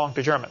space that belonged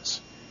to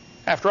Germans.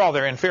 After all,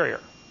 they're inferior.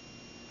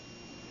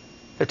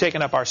 They're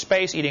taking up our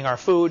space, eating our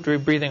food,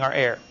 breathing our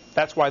air.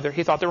 That's why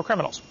he thought they were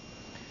criminals.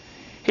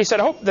 He said,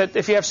 "I hope that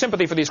if you have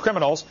sympathy for these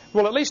criminals,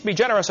 we'll at least be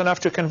generous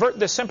enough to convert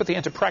this sympathy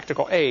into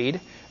practical aid.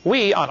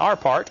 We, on our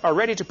part, are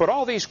ready to put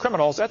all these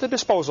criminals at the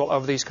disposal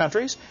of these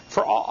countries.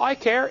 For all I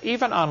care,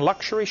 even on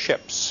luxury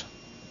ships."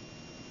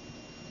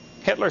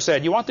 Hitler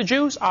said, "You want the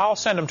Jews? I'll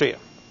send them to you."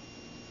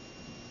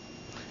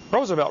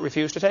 Roosevelt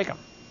refused to take them.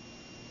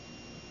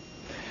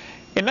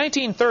 In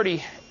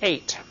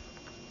 1938,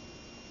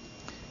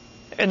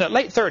 in the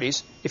late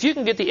 30s, if you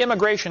can get the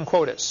immigration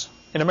quotas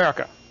in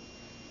America,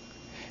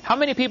 how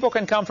many people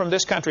can come from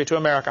this country to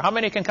America? How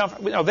many can come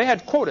from, they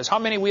had quotas, how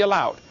many we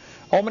allowed.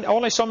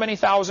 Only so many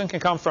thousand can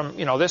come from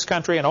this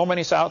country, and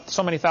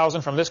so many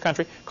thousand from this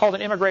country, called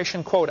an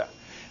immigration quota.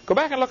 Go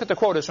back and look at the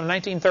quotas from the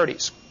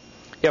 1930s.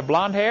 You have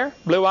blonde hair,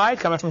 blue-eyed,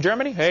 coming from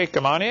Germany, hey,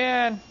 come on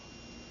in.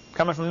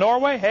 Coming from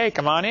Norway, hey,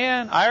 come on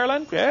in.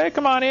 Ireland, hey,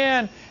 come on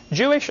in.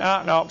 Jewish,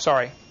 no,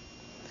 sorry.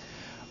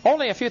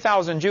 Only a few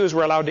thousand Jews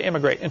were allowed to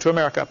immigrate into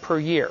America per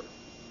year.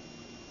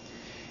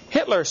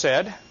 Hitler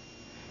said,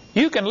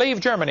 "You can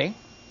leave Germany,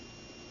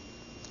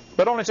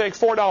 but only take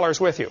 $4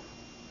 with you."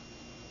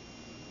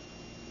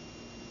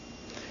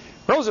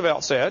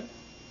 Roosevelt said,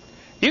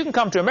 "You can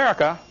come to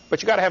America,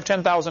 but you got to have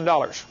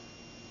 $10,000.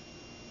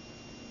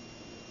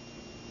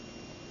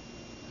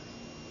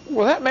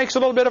 Well, that makes a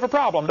little bit of a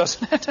problem,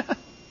 doesn't it?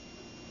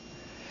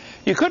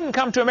 You couldn't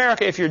come to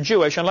America if you're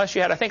Jewish unless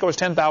you had, I think it was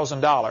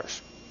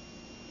 $10,000.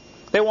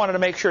 They wanted to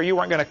make sure you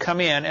weren't going to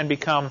come in and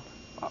become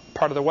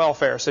part of the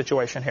welfare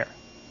situation here.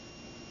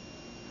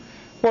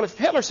 Well, if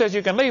Hitler says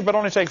you can leave but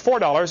only take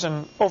 $4,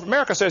 and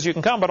America says you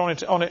can come but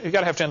only you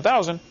got to have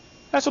 $10,000,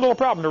 that's a little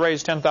problem to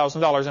raise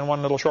 $10,000 in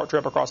one little short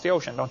trip across the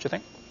ocean, don't you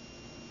think?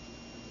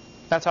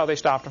 That's how they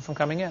stopped them from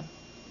coming in.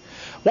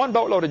 One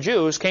boatload of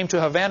Jews came to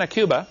Havana,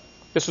 Cuba.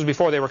 This was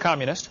before they were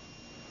communist.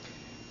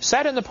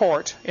 Sat in the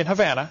port in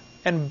Havana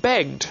and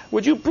begged,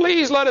 "Would you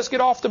please let us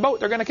get off the boat?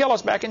 They're going to kill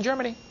us back in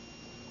Germany."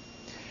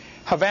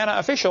 Havana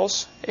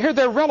officials, here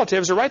their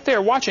relatives are right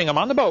there watching them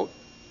on the boat.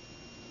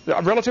 The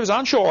relatives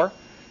on shore.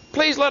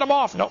 "Please let them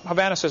off." No,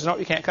 Havana says, "No,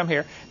 you can't come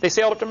here." They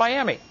sailed up to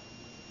Miami.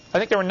 I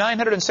think there were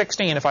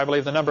 916, if I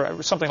believe the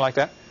number, something like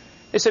that.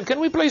 They said, "Can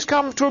we please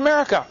come to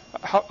America?"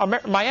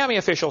 Miami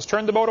officials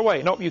turned the boat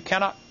away. "Nope, you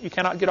cannot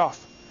get off."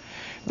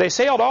 They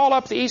sailed all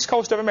up the east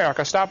coast of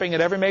America, stopping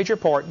at every major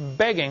port,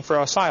 begging for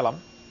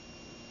asylum,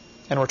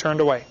 and were turned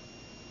away.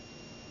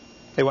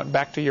 They went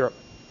back to Europe.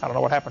 I don't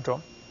know what happened to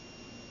them.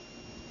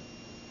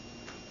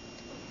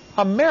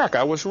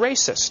 America was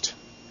racist.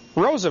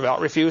 Roosevelt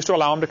refused to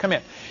allow them to come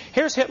in.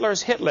 Here's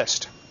Hitler's hit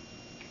list.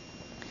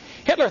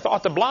 Hitler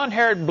thought the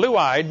blonde-haired,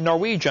 blue-eyed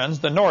Norwegians,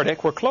 the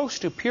Nordic, were close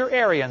to pure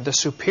Aryan, the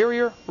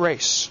superior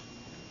race.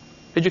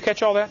 Did you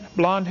catch all that?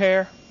 Blonde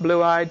hair,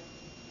 blue-eyed,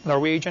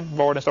 Norwegian,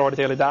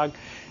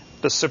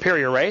 the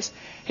superior race.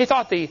 He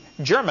thought the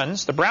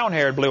Germans, the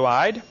brown-haired,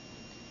 blue-eyed,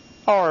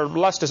 or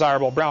less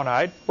desirable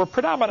brown-eyed, were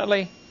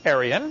predominantly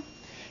Aryan.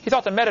 He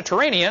thought the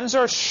Mediterraneans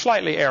are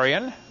slightly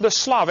Aryan. The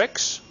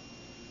Slavics,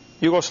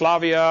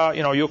 Yugoslavia,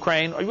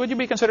 Ukraine, would you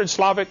be considered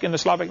Slavic in the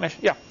Slavic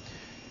nation? Yeah.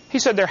 He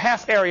said they're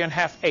half Aryan,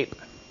 half ape.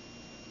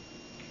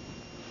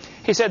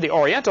 He said the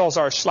Orientals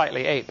are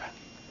slightly ape.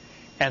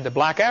 And the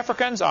black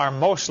Africans are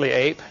mostly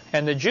ape.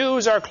 And the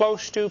Jews are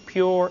close to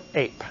pure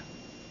ape.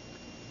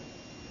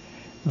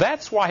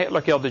 That's why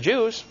Hitler killed the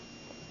Jews.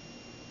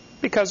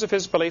 Because of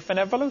his belief in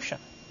evolution.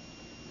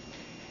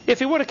 If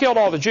he would have killed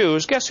all the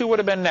Jews, guess who would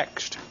have been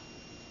next?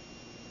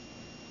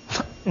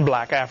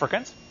 Black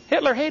Africans.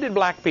 Hitler hated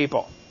black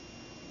people.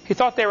 He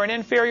thought they were an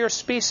inferior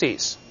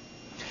species.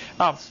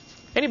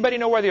 Anybody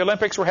know where the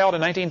Olympics were held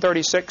in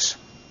 1936?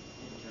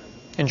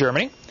 In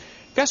Germany.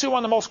 Guess who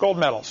won the most gold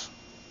medals?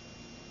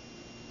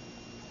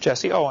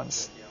 Jesse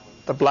Owens,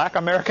 the black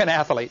American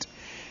athlete.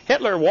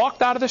 Hitler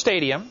walked out of the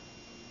stadium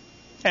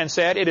and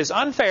said, "It is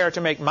unfair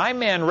to make my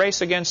men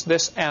race against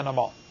this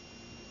animal."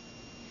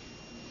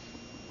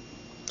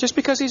 Just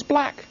because he's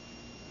black.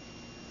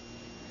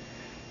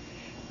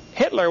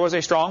 Hitler was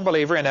a strong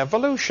believer in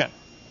evolution.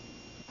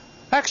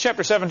 Acts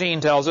chapter 17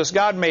 tells us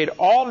God made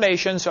all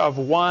nations of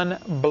one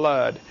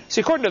blood.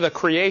 See, according to the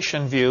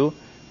creation view,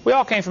 we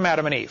all came from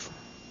Adam and Eve.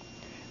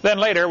 Then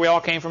later, we all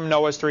came from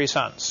Noah's 3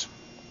 sons.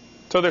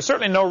 So there's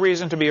certainly no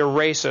reason to be a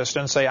racist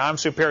and say I'm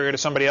superior to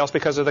somebody else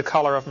because of the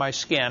color of my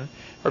skin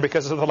or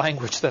because of the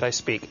language that I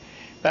speak.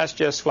 That's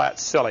just flat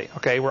silly.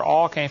 Okay, we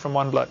all came from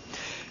one blood.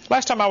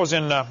 Last time I was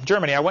in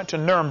Germany, I went to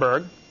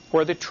Nuremberg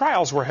where the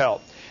trials were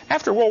held.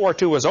 After World War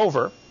II was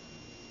over,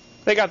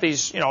 They got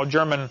these,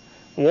 German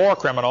war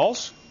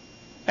criminals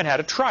and had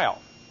a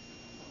trial.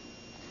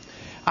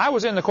 I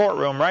was in the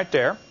courtroom right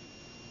there.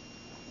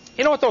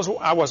 You know what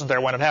I wasn't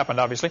there when it happened,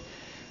 obviously.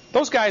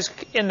 Those guys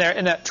in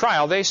that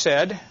trial, they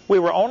said, we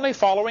were only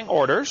following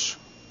orders.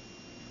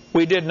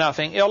 We did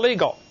nothing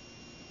illegal.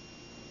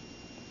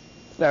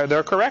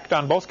 They're correct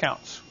on both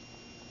counts.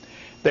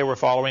 They were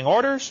following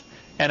orders,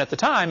 and at the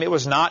time it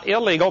was not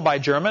illegal by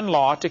German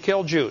law to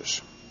kill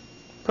Jews.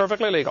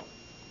 Perfectly legal.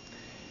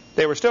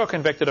 They were still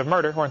convicted of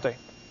murder, weren't they?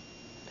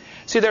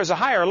 See, there's a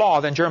higher law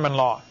than German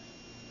law.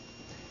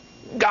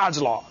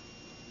 God's law.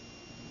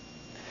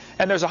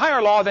 And there's a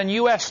higher law than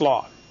U.S.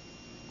 law.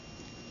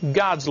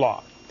 God's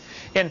law.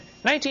 In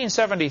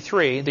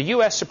 1973, the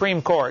U.S.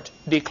 Supreme Court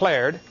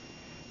declared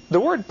the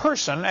word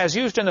person, as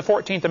used in the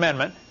 14th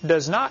Amendment,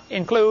 does not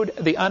include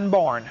the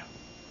unborn.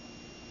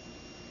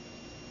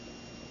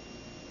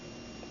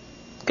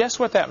 Guess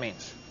what that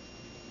means?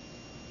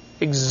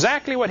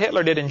 Exactly what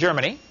Hitler did in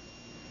Germany.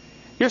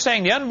 You're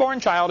saying the unborn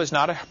child is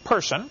not a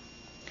person,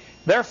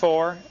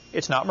 therefore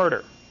it's not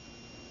murder.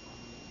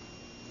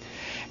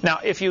 Now,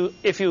 if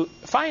you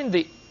find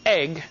the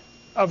egg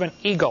of an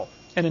eagle,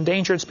 an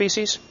endangered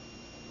species,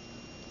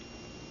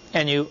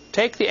 and you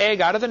take the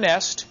egg out of the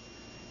nest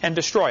and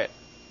destroy it,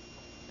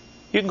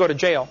 you can go to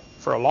jail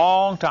for a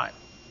long time.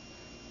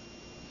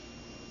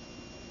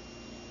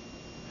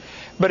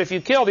 But if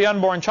you kill the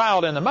unborn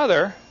child and the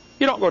mother,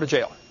 you don't go to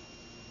jail.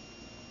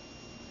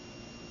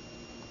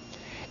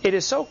 It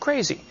is so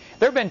crazy.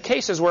 There have been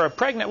cases where a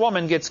pregnant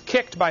woman gets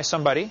kicked by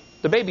somebody,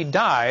 the baby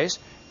dies,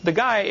 the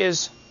guy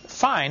is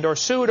fined or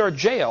sued or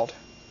jailed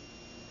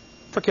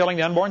for killing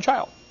the unborn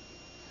child.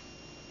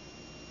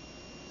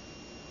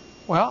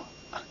 Well,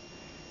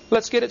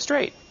 let's get it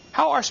straight.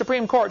 How our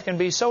Supreme Court can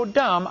be so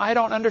dumb, I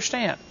don't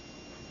understand.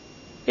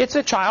 It's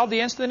a child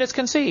the instant it's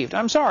conceived.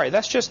 I'm sorry,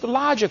 that's just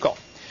logical.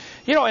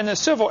 You know, in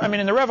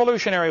the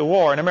Revolutionary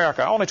War in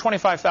America, only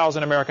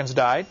 25,000 Americans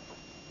died.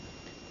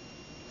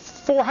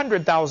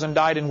 400,000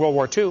 died in World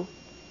War II.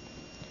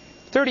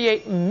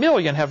 38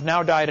 million have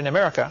now died in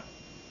America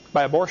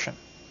by abortion.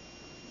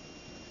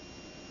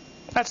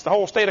 That's the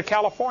whole state of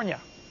California.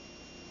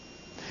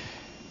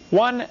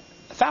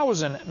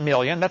 1,000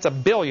 million, that's a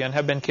billion,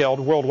 have been killed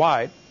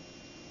worldwide.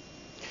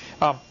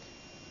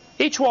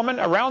 Each woman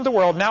around the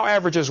world now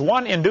averages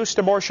one induced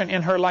abortion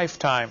in her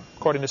lifetime,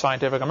 according to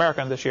Scientific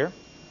American this year.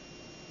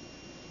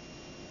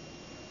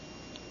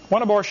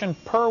 One abortion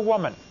per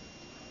woman.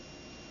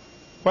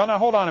 Well, now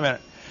hold on a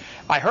minute.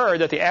 I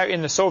heard that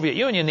in the Soviet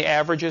Union the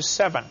average is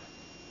 7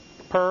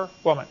 per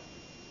woman.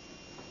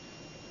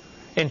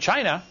 In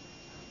China,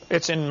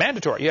 it's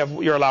mandatory.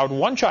 You're allowed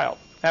one child.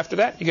 After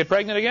that, you get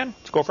pregnant again,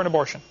 let's go for an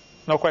abortion.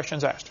 No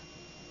questions asked.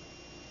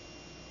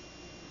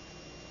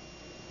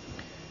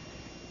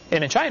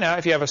 And in China,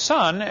 if you have a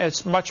son,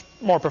 it's much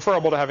more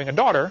preferable to having a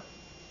daughter.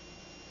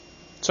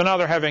 So now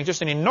they're having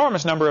just an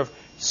enormous number of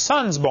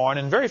sons born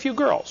and very few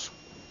girls.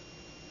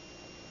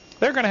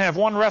 They're going to have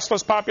one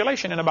restless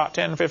population in about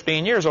 10,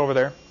 15 years over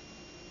there.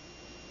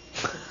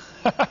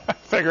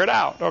 Figure it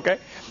out, okay?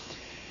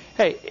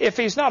 Hey, if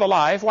he's not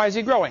alive, why is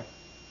he growing?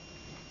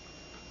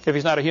 If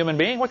he's not a human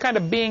being, what kind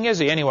of being is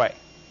he anyway?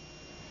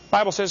 The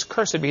Bible says,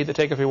 cursed be he that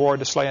taketh reward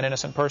to slay an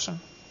innocent person.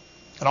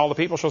 And all the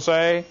people shall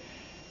say,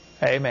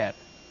 amen.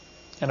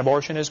 And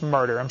abortion is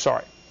murder. I'm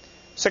sorry.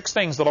 6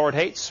 things the Lord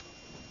hates.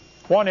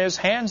 One is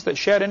hands that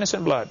shed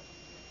innocent blood.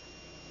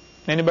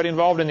 Anybody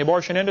involved in the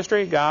abortion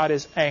industry? God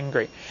is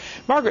angry.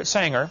 Margaret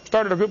Sanger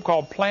started a group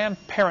called Planned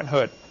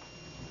Parenthood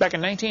back in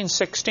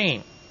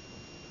 1916.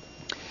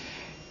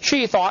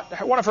 She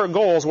thought one of her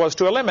goals was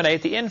to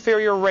eliminate the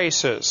inferior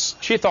races.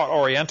 She thought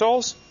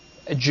Orientals,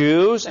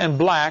 Jews, and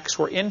blacks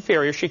were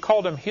inferior. She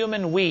called them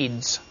human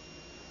weeds.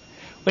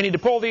 We need to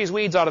pull these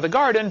weeds out of the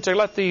garden to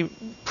let the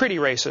pretty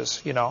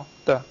races,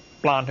 the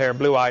blonde-haired,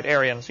 blue-eyed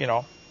Aryans,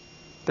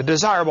 the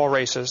desirable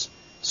races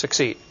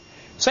succeed.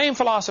 Same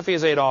philosophy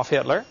as Adolf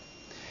Hitler.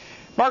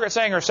 Margaret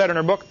Sanger said in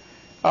her book,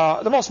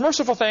 the most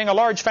merciful thing a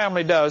large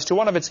family does to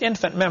one of its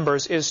infant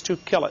members is to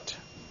kill it.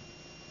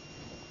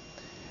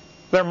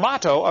 Their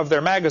motto of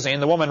their magazine,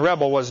 The Woman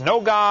Rebel, was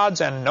no gods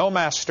and no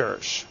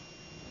masters.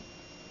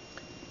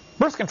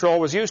 Birth control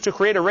was used to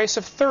create a race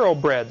of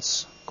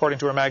thoroughbreds, according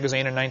to her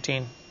magazine in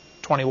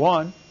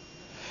 1921.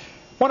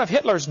 One of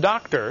Hitler's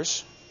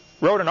doctors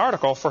wrote an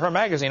article for her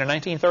magazine in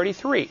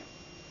 1933.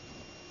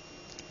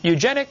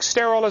 Eugenics,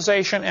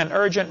 sterilization, and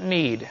urgent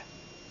need.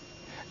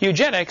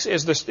 Eugenics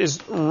is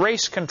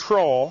race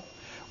control,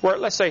 where,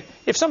 let's say,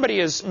 if somebody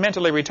is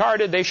mentally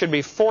retarded, they should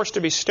be forced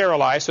to be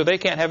sterilized so they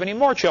can't have any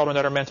more children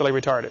that are mentally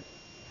retarded.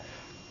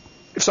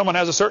 If someone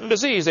has a certain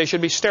disease, they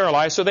should be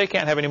sterilized so they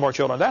can't have any more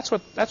children. That's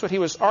what he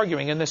was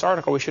arguing in this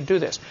article. We should do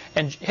this.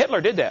 And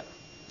Hitler did that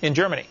in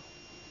Germany.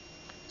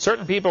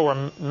 Certain people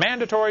were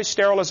mandatory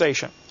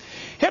sterilization.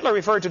 Hitler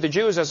referred to the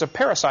Jews as a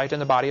parasite in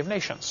the body of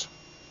nations.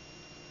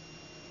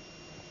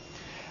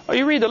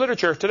 You read the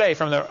literature today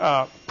from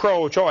the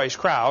pro-choice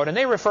crowd, and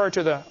they refer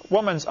to the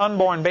woman's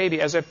unborn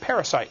baby as a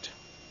parasite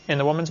in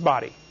the woman's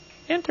body.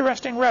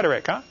 Interesting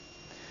rhetoric, huh?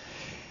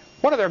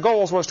 One of their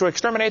goals was to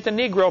exterminate the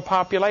Negro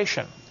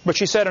population. But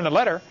she said in a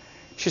letter,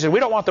 she said, we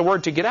don't want the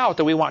word to get out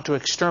that we want to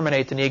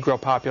exterminate the Negro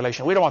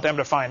population. We don't want them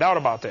to find out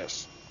about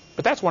this.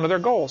 But that's one of their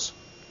goals,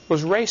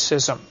 was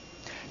racism.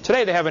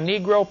 Today they have a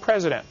Negro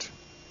president.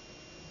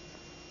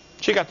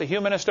 She got the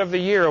Humanist of the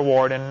Year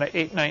award in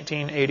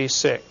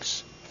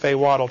 1986, Faye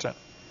Waddleton.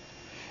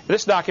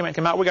 This document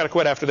came out. We've got to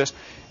quit after this.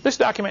 This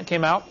document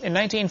came out in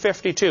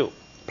 1952.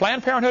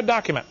 Planned Parenthood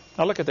document.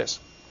 Now look at this.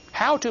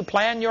 How to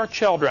plan your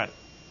children.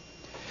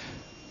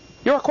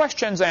 Your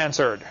questions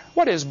answered.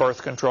 What is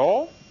birth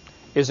control?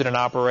 Is it an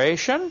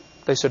operation?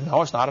 They said,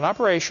 no, it's not an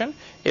operation.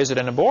 Is it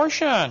an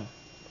abortion?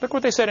 Look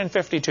what they said in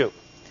 52.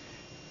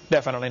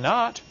 Definitely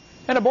not.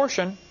 An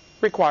abortion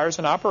requires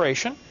an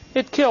operation.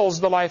 It kills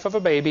the life of a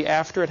baby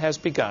after it has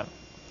begun.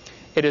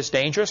 It is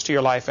dangerous to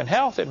your life and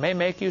health. It may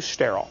make you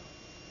sterile.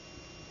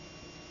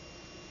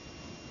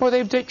 Well,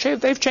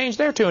 they've changed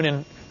their tune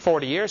in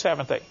 40 years,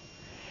 haven't they?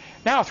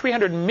 Now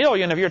 $300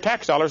 million of your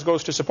tax dollars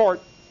goes to support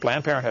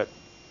Planned Parenthood.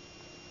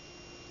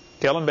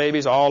 Killing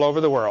babies all over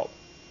the world.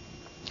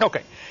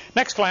 Okay,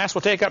 next class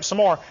we'll take up some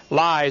more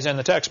lies in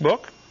the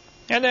textbook,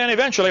 and then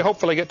eventually,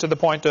 hopefully, get to the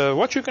point of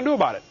what you can do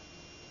about it.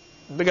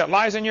 They got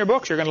lies in your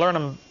books. You're going to learn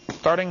them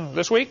starting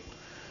this week.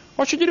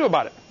 What should you do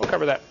about it? We'll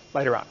cover that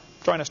later on.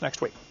 Join us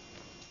next week.